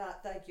 we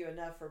cannot thank you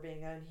enough for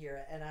being on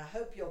here, and I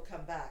hope you'll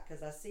come back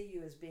because I see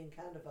you as being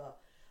kind of a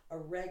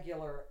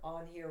regular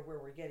on here where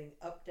we're getting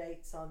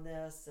updates on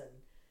this and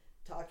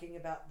talking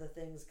about the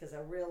things, because I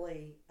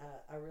really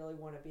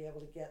want to be able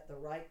to get the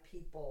right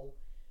people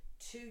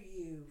to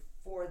you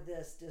for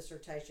this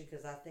dissertation,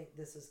 because I think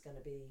this is going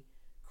to be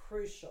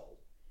crucial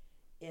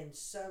in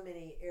so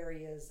many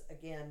areas.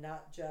 Again,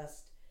 not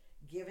just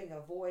giving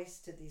a voice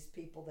to these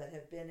people that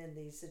have been in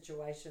these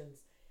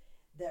situations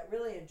that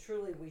really and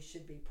truly we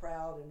should be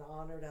proud and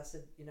honored. I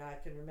said, I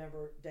can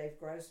remember Dave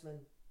Grossman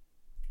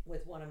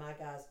with one of my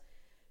guys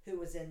who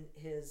was in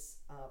his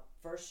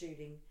first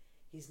shooting.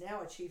 He's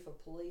now a chief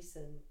of police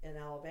in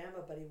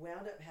Alabama, but he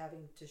wound up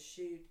having to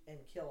shoot and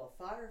kill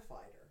a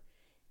firefighter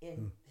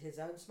in his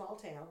own small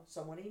town,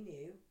 someone he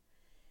knew.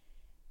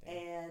 Damn.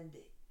 And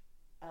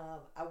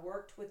I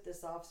worked with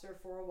this officer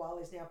for a while.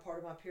 He's now part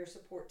of my peer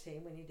support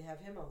team. We need to have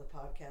him on the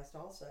podcast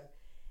also.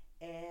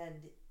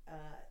 And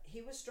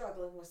he was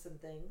struggling with some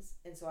things.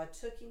 And so I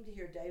took him to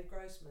hear Dave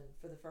Grossman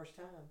for the first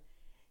time.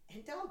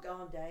 And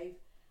doggone Dave,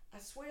 I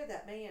swear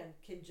that man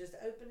can just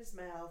open his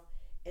mouth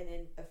and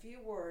in a few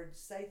words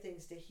say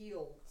things to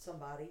heal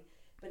somebody.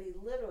 But he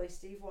literally,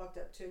 Steve walked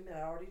up to him, and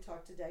I already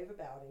talked to Dave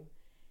about him.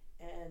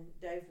 And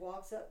Dave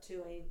walks up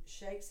to him,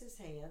 shakes his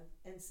hand,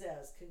 and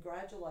says,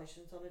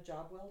 "Congratulations on a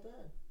job well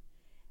done."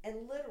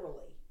 And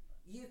literally,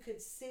 you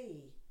could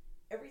see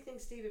everything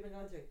Steve had been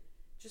going through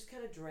just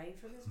kind of drain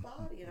from his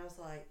body. And I was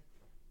like,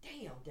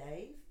 damn,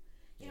 Dave.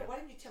 You know, why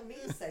didn't you tell me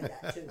to say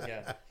that to him?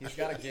 Yeah, he's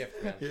got a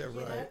gift, man. Yeah, right.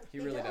 know, He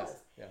really does.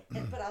 Yeah.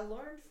 But I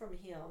learned from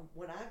him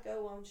when I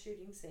go on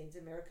shooting scenes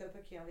in Maricopa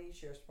County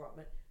Sheriff's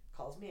Department,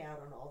 calls me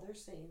out on all their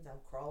scenes. I'm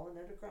crawling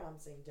under crime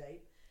scene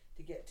tape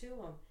to get to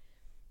them.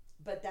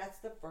 But that's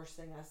the first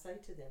thing I say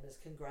to them is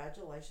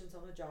congratulations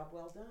on a job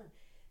well done.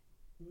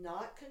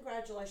 Not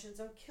congratulations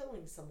on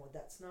killing someone.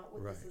 That's not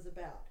what this is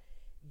about.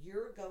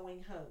 You're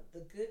going home. The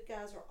good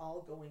guys are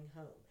all going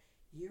home.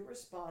 You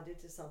responded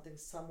to something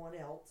someone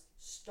else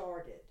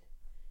started.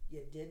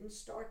 You didn't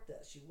start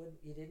this.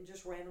 You didn't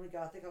just randomly go,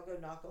 I think I'll go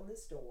knock on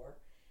this door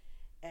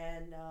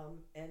and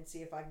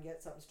see if I can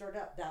get something started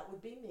up. That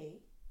would be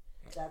me.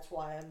 That's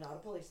why I'm not a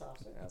police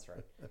officer. That's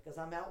right. Because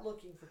I'm out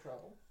looking for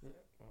trouble. Yeah,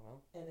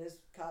 well, And as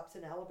cops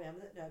in Alabama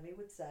that know me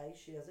would say,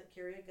 she doesn't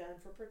carry a gun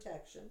for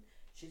protection.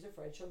 She's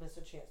afraid she'll miss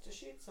a chance to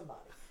shoot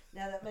somebody.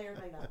 Now that may or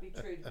may not be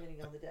true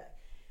depending on the day.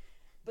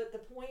 But the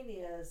point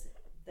is,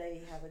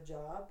 they have a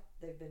job.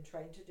 They've been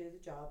trained to do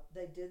the job.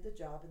 They did the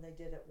job and they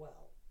did it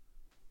well.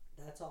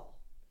 That's all.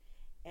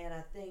 And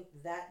I think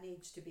that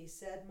needs to be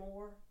said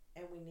more,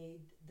 and we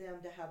need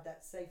them to have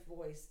that safe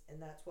voice,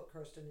 and that's what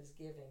Kirsten is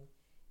giving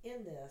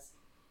in this.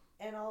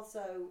 And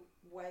also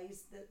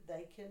ways that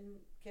they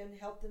can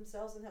help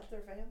themselves and help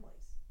their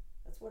families.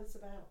 That's what it's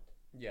about.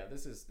 yeah,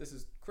 this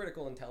is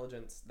critical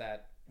intelligence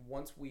that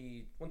once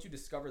you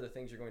discover the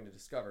things you're going to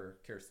discover,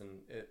 Kirsten.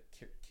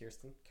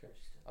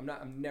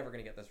 I'm never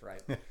going to get this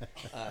right.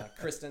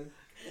 Kristen,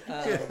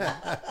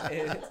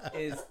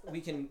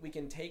 we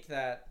can take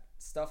that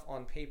stuff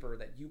on paper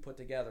that you put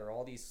together,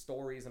 all these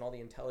stories and all the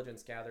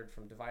intelligence gathered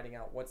from dividing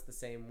out what's the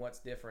same, what's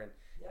different,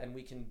 and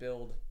we can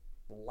build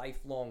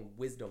lifelong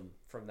wisdom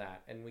from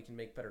that, and we can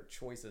make better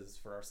choices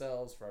for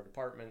ourselves, for our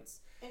departments.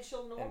 And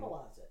she'll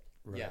normalize it.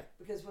 Right. Yeah.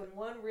 Because when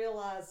one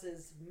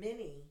realizes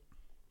many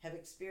have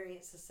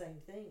experienced the same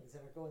things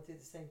and are going through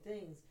the same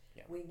things,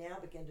 we now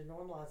begin to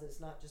normalize it. It's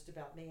not just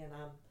about me and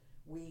I'm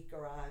weak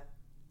or I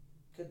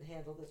couldn't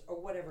handle this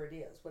or whatever it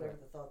is, whatever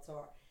the thoughts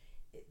are.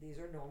 These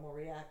are normal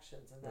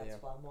reactions, and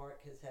that's why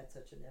Mark has had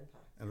such an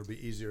impact. And it'll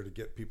be easier to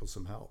get people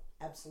some help.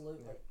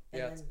 Absolutely.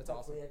 Yeah, and then it's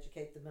hopefully awesome.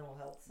 educate the mental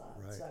health side.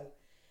 Right.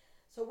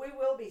 So we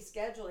will be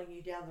scheduling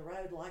you down the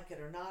road, like it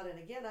or not. And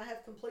again, I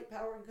have complete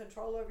power and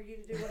control over you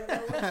to do whatever I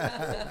want.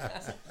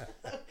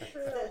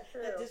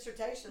 That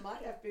dissertation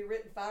might have to be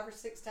written 5 or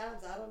 6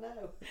 times. I don't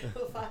know.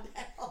 We'll find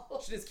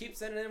out. Should just keep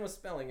sending in with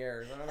spelling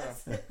errors. I don't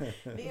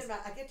know. Me and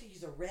I get to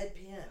use a red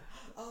pen.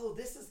 Oh,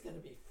 this is going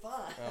to be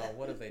fun. Oh,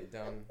 what have they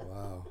done?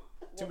 Wow.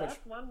 Well, that's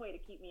one way to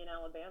keep me in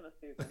Alabama,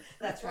 Susan.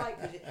 That's right.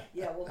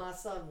 Well, my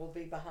son will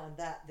be behind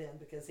that then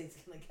because he's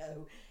going to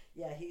go.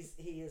 Yeah,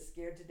 he is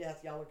scared to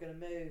death. Y'all are going to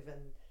move,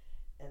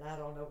 and I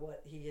don't know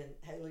what he and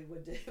Haley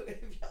would do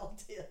if y'all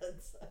did.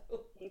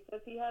 So He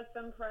says he has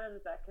some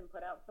friends that can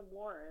put out some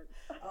warrants.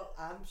 oh,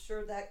 I'm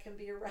sure that can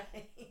be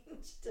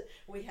arranged.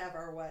 We have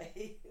our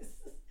ways.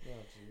 Oh,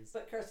 jeez.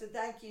 But Kirsten,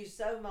 thank you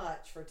so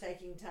much for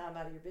taking time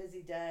out of your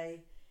busy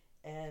day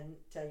and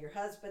tell your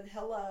husband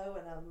hello.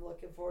 And I'm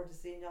looking forward to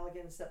seeing y'all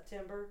again in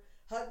September.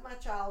 Hug my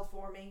child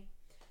for me,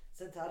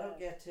 since I don't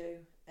get to,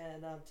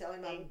 and tell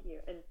him Thank you.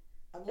 And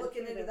I'm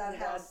looking into that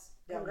house.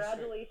 down the street.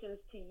 Congratulations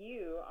to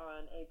you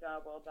on a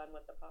job well done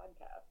with the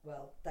podcast.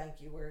 Well,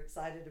 thank you. We're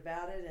excited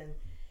about it, and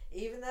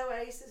even though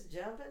Ace is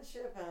jumping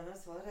ship on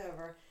us,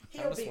 whatever,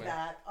 he'll be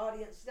back.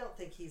 Audience, don't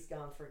think he's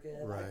gone for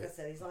good. Right. Like I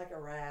said, he's like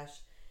a rash.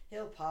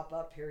 He'll pop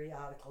up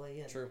periodically,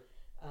 and True.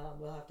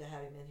 We'll have to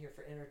have him in here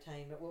for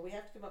entertainment. Well, we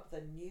have to come up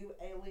with a new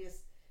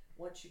alias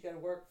once you go to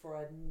work for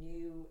a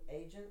new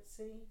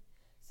agency,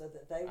 so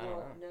that they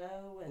won't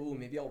know. And Ooh,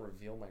 maybe I'll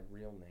reveal my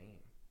real name.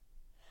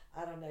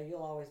 I don't know.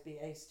 You'll always be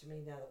Ace to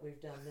me now that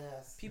we've done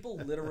this. People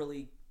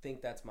literally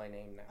think that's my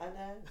name now. I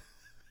know.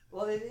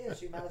 Well, it is.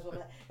 You might as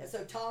well. And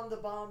so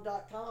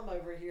TomTheBomb.com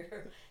over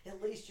here,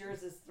 at least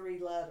yours is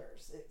 3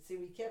 letters. See,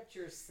 we kept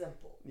yours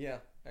simple. Yeah,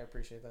 I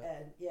appreciate that.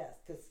 And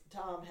yes, because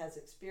Tom has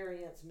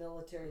experience,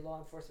 military, law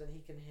enforcement. He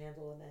can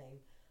handle a name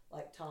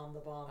like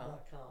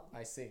TomTheBomb.com.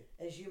 I see.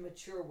 As you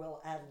mature,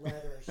 we'll add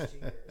letters to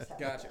yours. How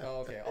Gotcha. about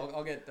Oh,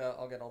 okay.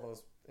 I'll get all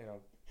those,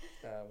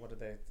 what are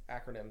they,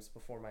 acronyms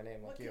before my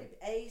name, like what you.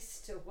 can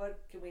Ace to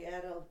what can we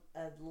add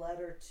a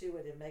letter to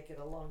it and make it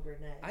a longer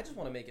name? I just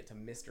want to make it to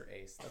Mr.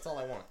 Ace. That's all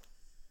I want.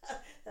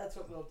 That's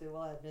what we'll do.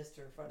 We'll have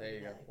Mr. in front There of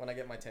you your go. name. When I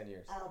get my 10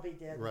 years. I'll be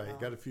dead and Right, gone.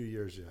 got a few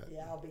years yet.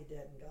 Yeah, I'll be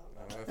dead and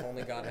gone. If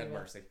only God had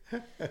mercy.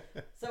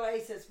 So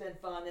Ace, it's been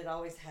fun. It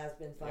always has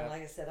been fun. Yep.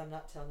 Like I said, I'm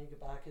not telling you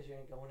goodbye because you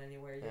ain't going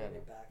anywhere. You'll be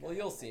back. Well,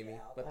 you'll see me,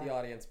 but the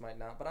audience might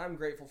not. But I'm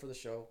grateful for the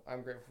show.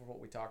 I'm grateful for what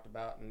we talked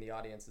about, and the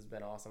audience has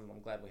been awesome.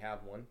 I'm glad we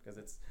have one because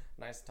it's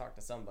nice to talk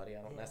to somebody.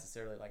 I don't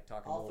necessarily like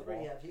talking all to a three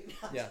wall. of you.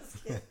 I'm Yeah.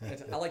 just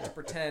kidding. I like to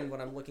pretend when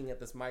I'm looking at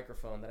this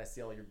microphone that I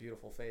see all your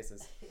beautiful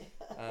faces.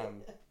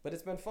 But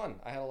it's been fun.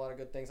 I had a lot of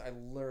good things. I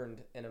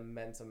learned an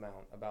immense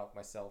amount about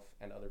myself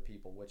and other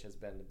people, which has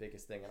been the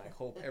biggest thing. And I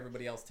hope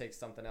everybody else takes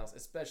something else,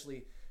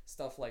 especially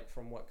stuff like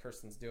from what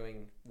Kirsten's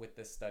doing with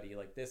this study.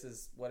 Like, this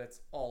is what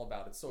it's all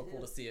about. It's so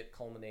cool to see it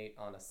culminate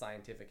on a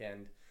scientific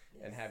end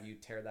and have you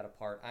tear that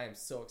apart. I am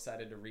so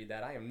excited to read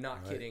that. I am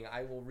not kidding.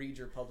 I will read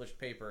your published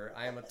paper.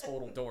 I am a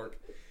total dork.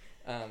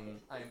 I'm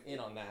in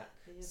on that.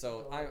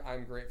 So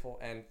I'm grateful,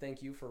 and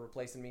thank you for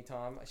replacing me,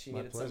 Tom. She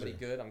needed somebody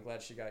good. I'm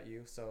glad she got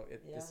you. So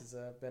this has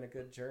been a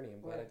good journey.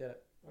 I'm glad I did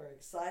it. We're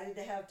excited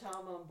to have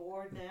Tom on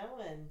board now,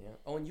 and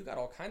Oh, and you got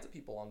all kinds of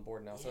people on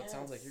board now. So it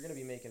sounds like you're going to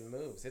be making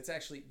moves. It's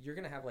actually, you're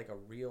going to have like a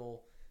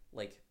real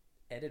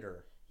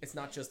editor. It's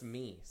not just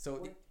me.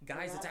 So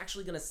guys, it's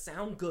actually going to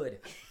sound good.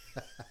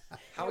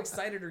 How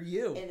excited are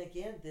you? And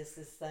again, this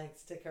is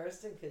thanks to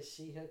Kirsten because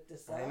she hooked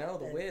us up. I know,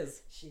 the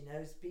whiz. She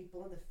knows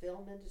people in the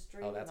film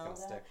industry. Oh, that's and all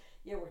going to stick.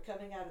 Yeah, we're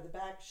coming out of the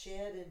back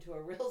shed into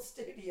a real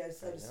studio,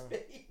 so to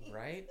speak.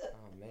 Right?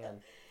 Oh,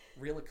 man.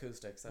 Real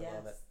acoustics. I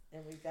love it.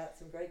 And we've got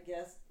some great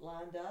guests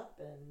lined up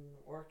and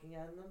working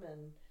on them.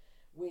 And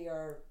we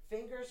are,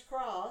 fingers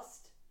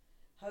crossed,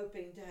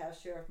 hoping to have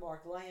Sheriff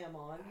Mark Lamb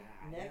on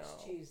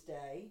next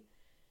Tuesday.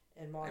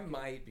 And Mark, I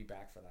might be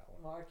back for that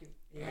one. Mark,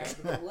 you have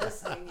to be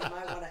listening. You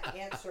might want to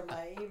answer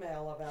my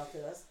email about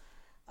this.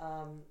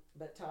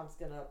 But Tom's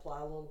going to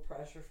apply a little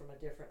pressure from a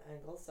different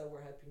angle. So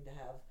we're hoping to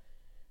have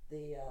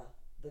the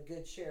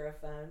good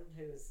sheriff on,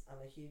 who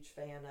I'm a huge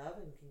fan of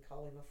and can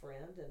call him a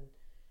friend. And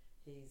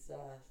he's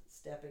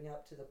stepping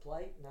up to the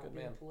plate, not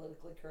being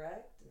politically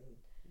correct. And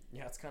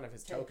yeah, it's kind of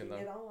his token, though.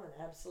 Taking it on,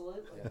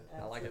 absolutely. Yeah,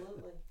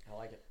 absolutely. I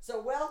like it.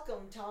 So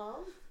welcome,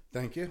 Tom.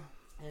 Thank you.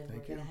 And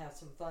we're going to have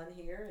some fun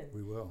here. And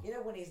we will. You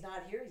know, when he's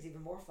not here, he's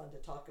even more fun to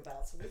talk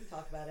about. So we can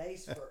talk about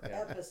Ace for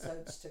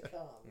episodes to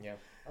come. Yeah.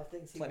 Of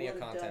things he Plenty would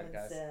of have content, done and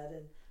guys. said.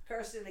 And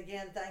Kirsten,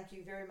 again, thank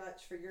you very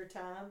much for your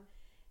time.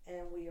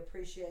 And we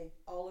appreciate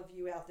all of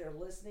you out there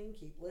listening.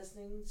 Keep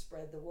listening.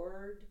 Spread the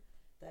word.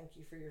 Thank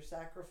you for your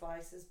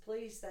sacrifices.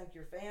 Please thank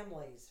your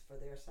families for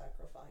their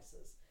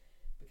sacrifices,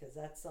 because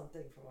that's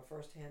something from a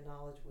firsthand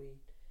knowledge we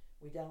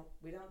don't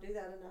do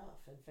that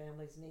enough. And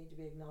families need to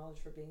be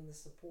acknowledged for being the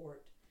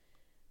support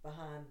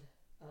behind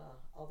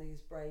all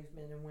these brave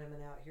men and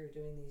women out here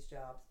doing these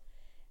jobs.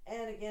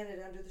 And again,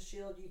 at Under the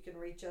Shield, you can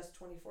reach us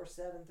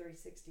 24/7,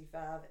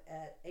 365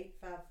 at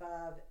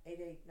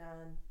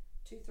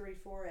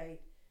 855-889-2348.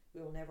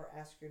 We will never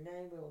ask your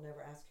name. We will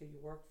never ask who you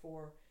work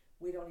for.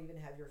 We don't even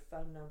have your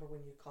phone number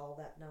when you call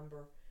that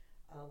number.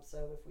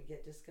 So if we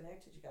get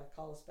disconnected, you got to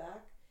call us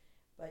back.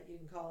 But you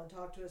can call and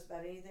talk to us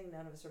about anything.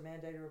 None of us are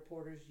mandated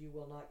reporters. You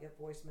will not get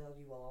voicemail.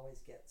 You will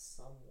always get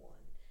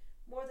someone.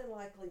 More than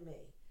likely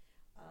me.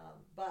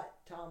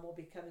 But Tom will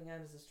be coming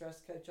on as a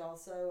stress coach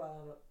also.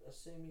 I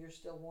assume you're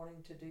still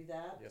wanting to do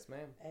that. Yes,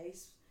 ma'am.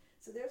 Ace.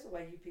 So there's a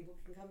way you people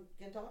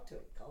can talk to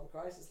him. Call the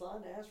crisis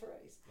line and ask for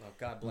Ace. Oh,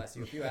 God bless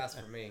you. If you ask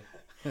for me.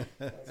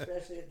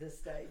 Especially at this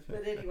stage.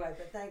 But anyway,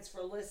 thanks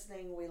for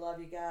listening. We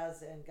love you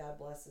guys, and God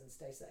bless and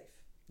stay safe.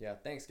 Yeah,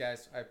 thanks,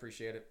 guys. I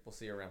appreciate it. We'll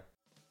see you around.